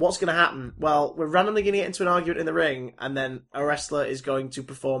promotion. What's going to happen? Well, we're randomly going to get into an argument in the ring, and then a wrestler is going to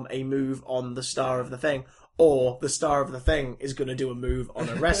perform a move on the star of the thing, or the star of the thing is going to do a move on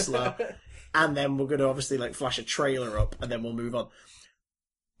a wrestler, and then we're going to obviously like flash a trailer up, and then we'll move on.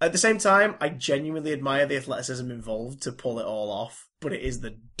 At the same time, I genuinely admire the athleticism involved to pull it all off, but it is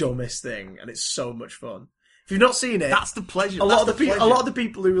the dumbest thing, and it's so much fun. If you've not seen it, that's the pleasure. A lot of the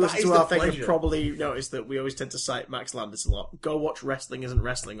people who listen to our thing pleasure. have probably noticed that we always tend to cite Max Landis a lot. Go watch Wrestling Isn't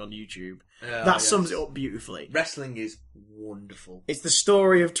Wrestling on YouTube. That sums it up beautifully. Wrestling is wonderful. It's the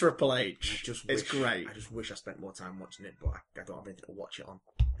story of Triple H. It's great. I just wish I spent more time watching it, but I don't have anything to watch it on.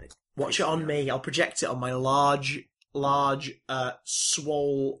 Watch it on me. I'll project it on my large,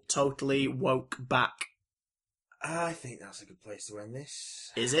 swole, totally woke back. I think that's a good place to end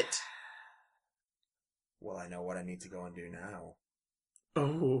this. Is it? Well, I know what I need to go and do now.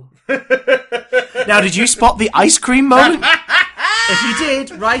 Oh. Now, did you spot the ice cream moment? If you did,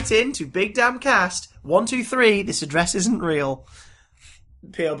 write in to Big Damn Cast 123. This address isn't real.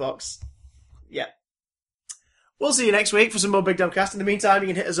 P.O. Box. Yeah. We'll see you next week for some more Big Damn Cast. In the meantime, you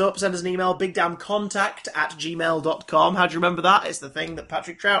can hit us up, send us an email, bigdamncontact@gmail.com. How do you remember that? It's the thing that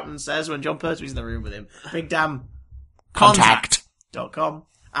Patrick Troughton says when John Pertwee's in the room with him. Bigdamcontact.com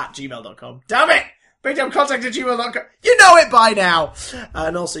 @gmail.com. Damn it! BigDamnContact@gmail.com. You know it by now!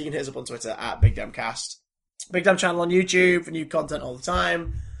 And also you can hit us up on Twitter @BigDamnCast. Big Damn channel on YouTube for new content all the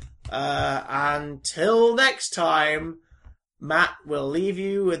time. Until next time, Matt will leave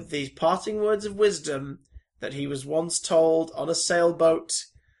you with these parting words of wisdom that he was once told on a sailboat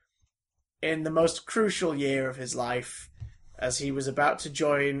in the most crucial year of his life as he was about to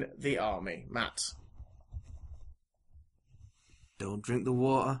join the army. Matt. Don't drink the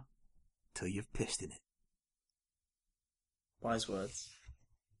water till you've pissed in it. Wise words.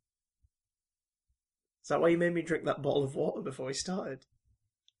 Is that why you made me drink that bottle of water before we started?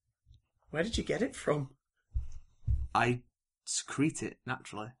 Where did you get it from? I secrete it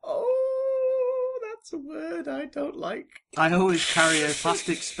naturally. Oh, that's a word I don't like. I always carry a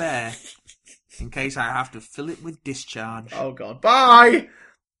plastic spare in case I have to fill it with discharge. Oh God! Bye.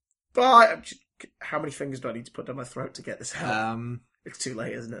 Bye. How many fingers do I need to put down my throat to get this out? It's too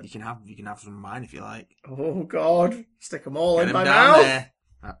late, isn't it? You can have some of mine if you like. Oh God! Stick them all Get in them my down mouth. there.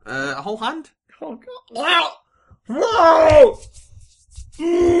 A whole hand. Oh God! Wow! Whoa!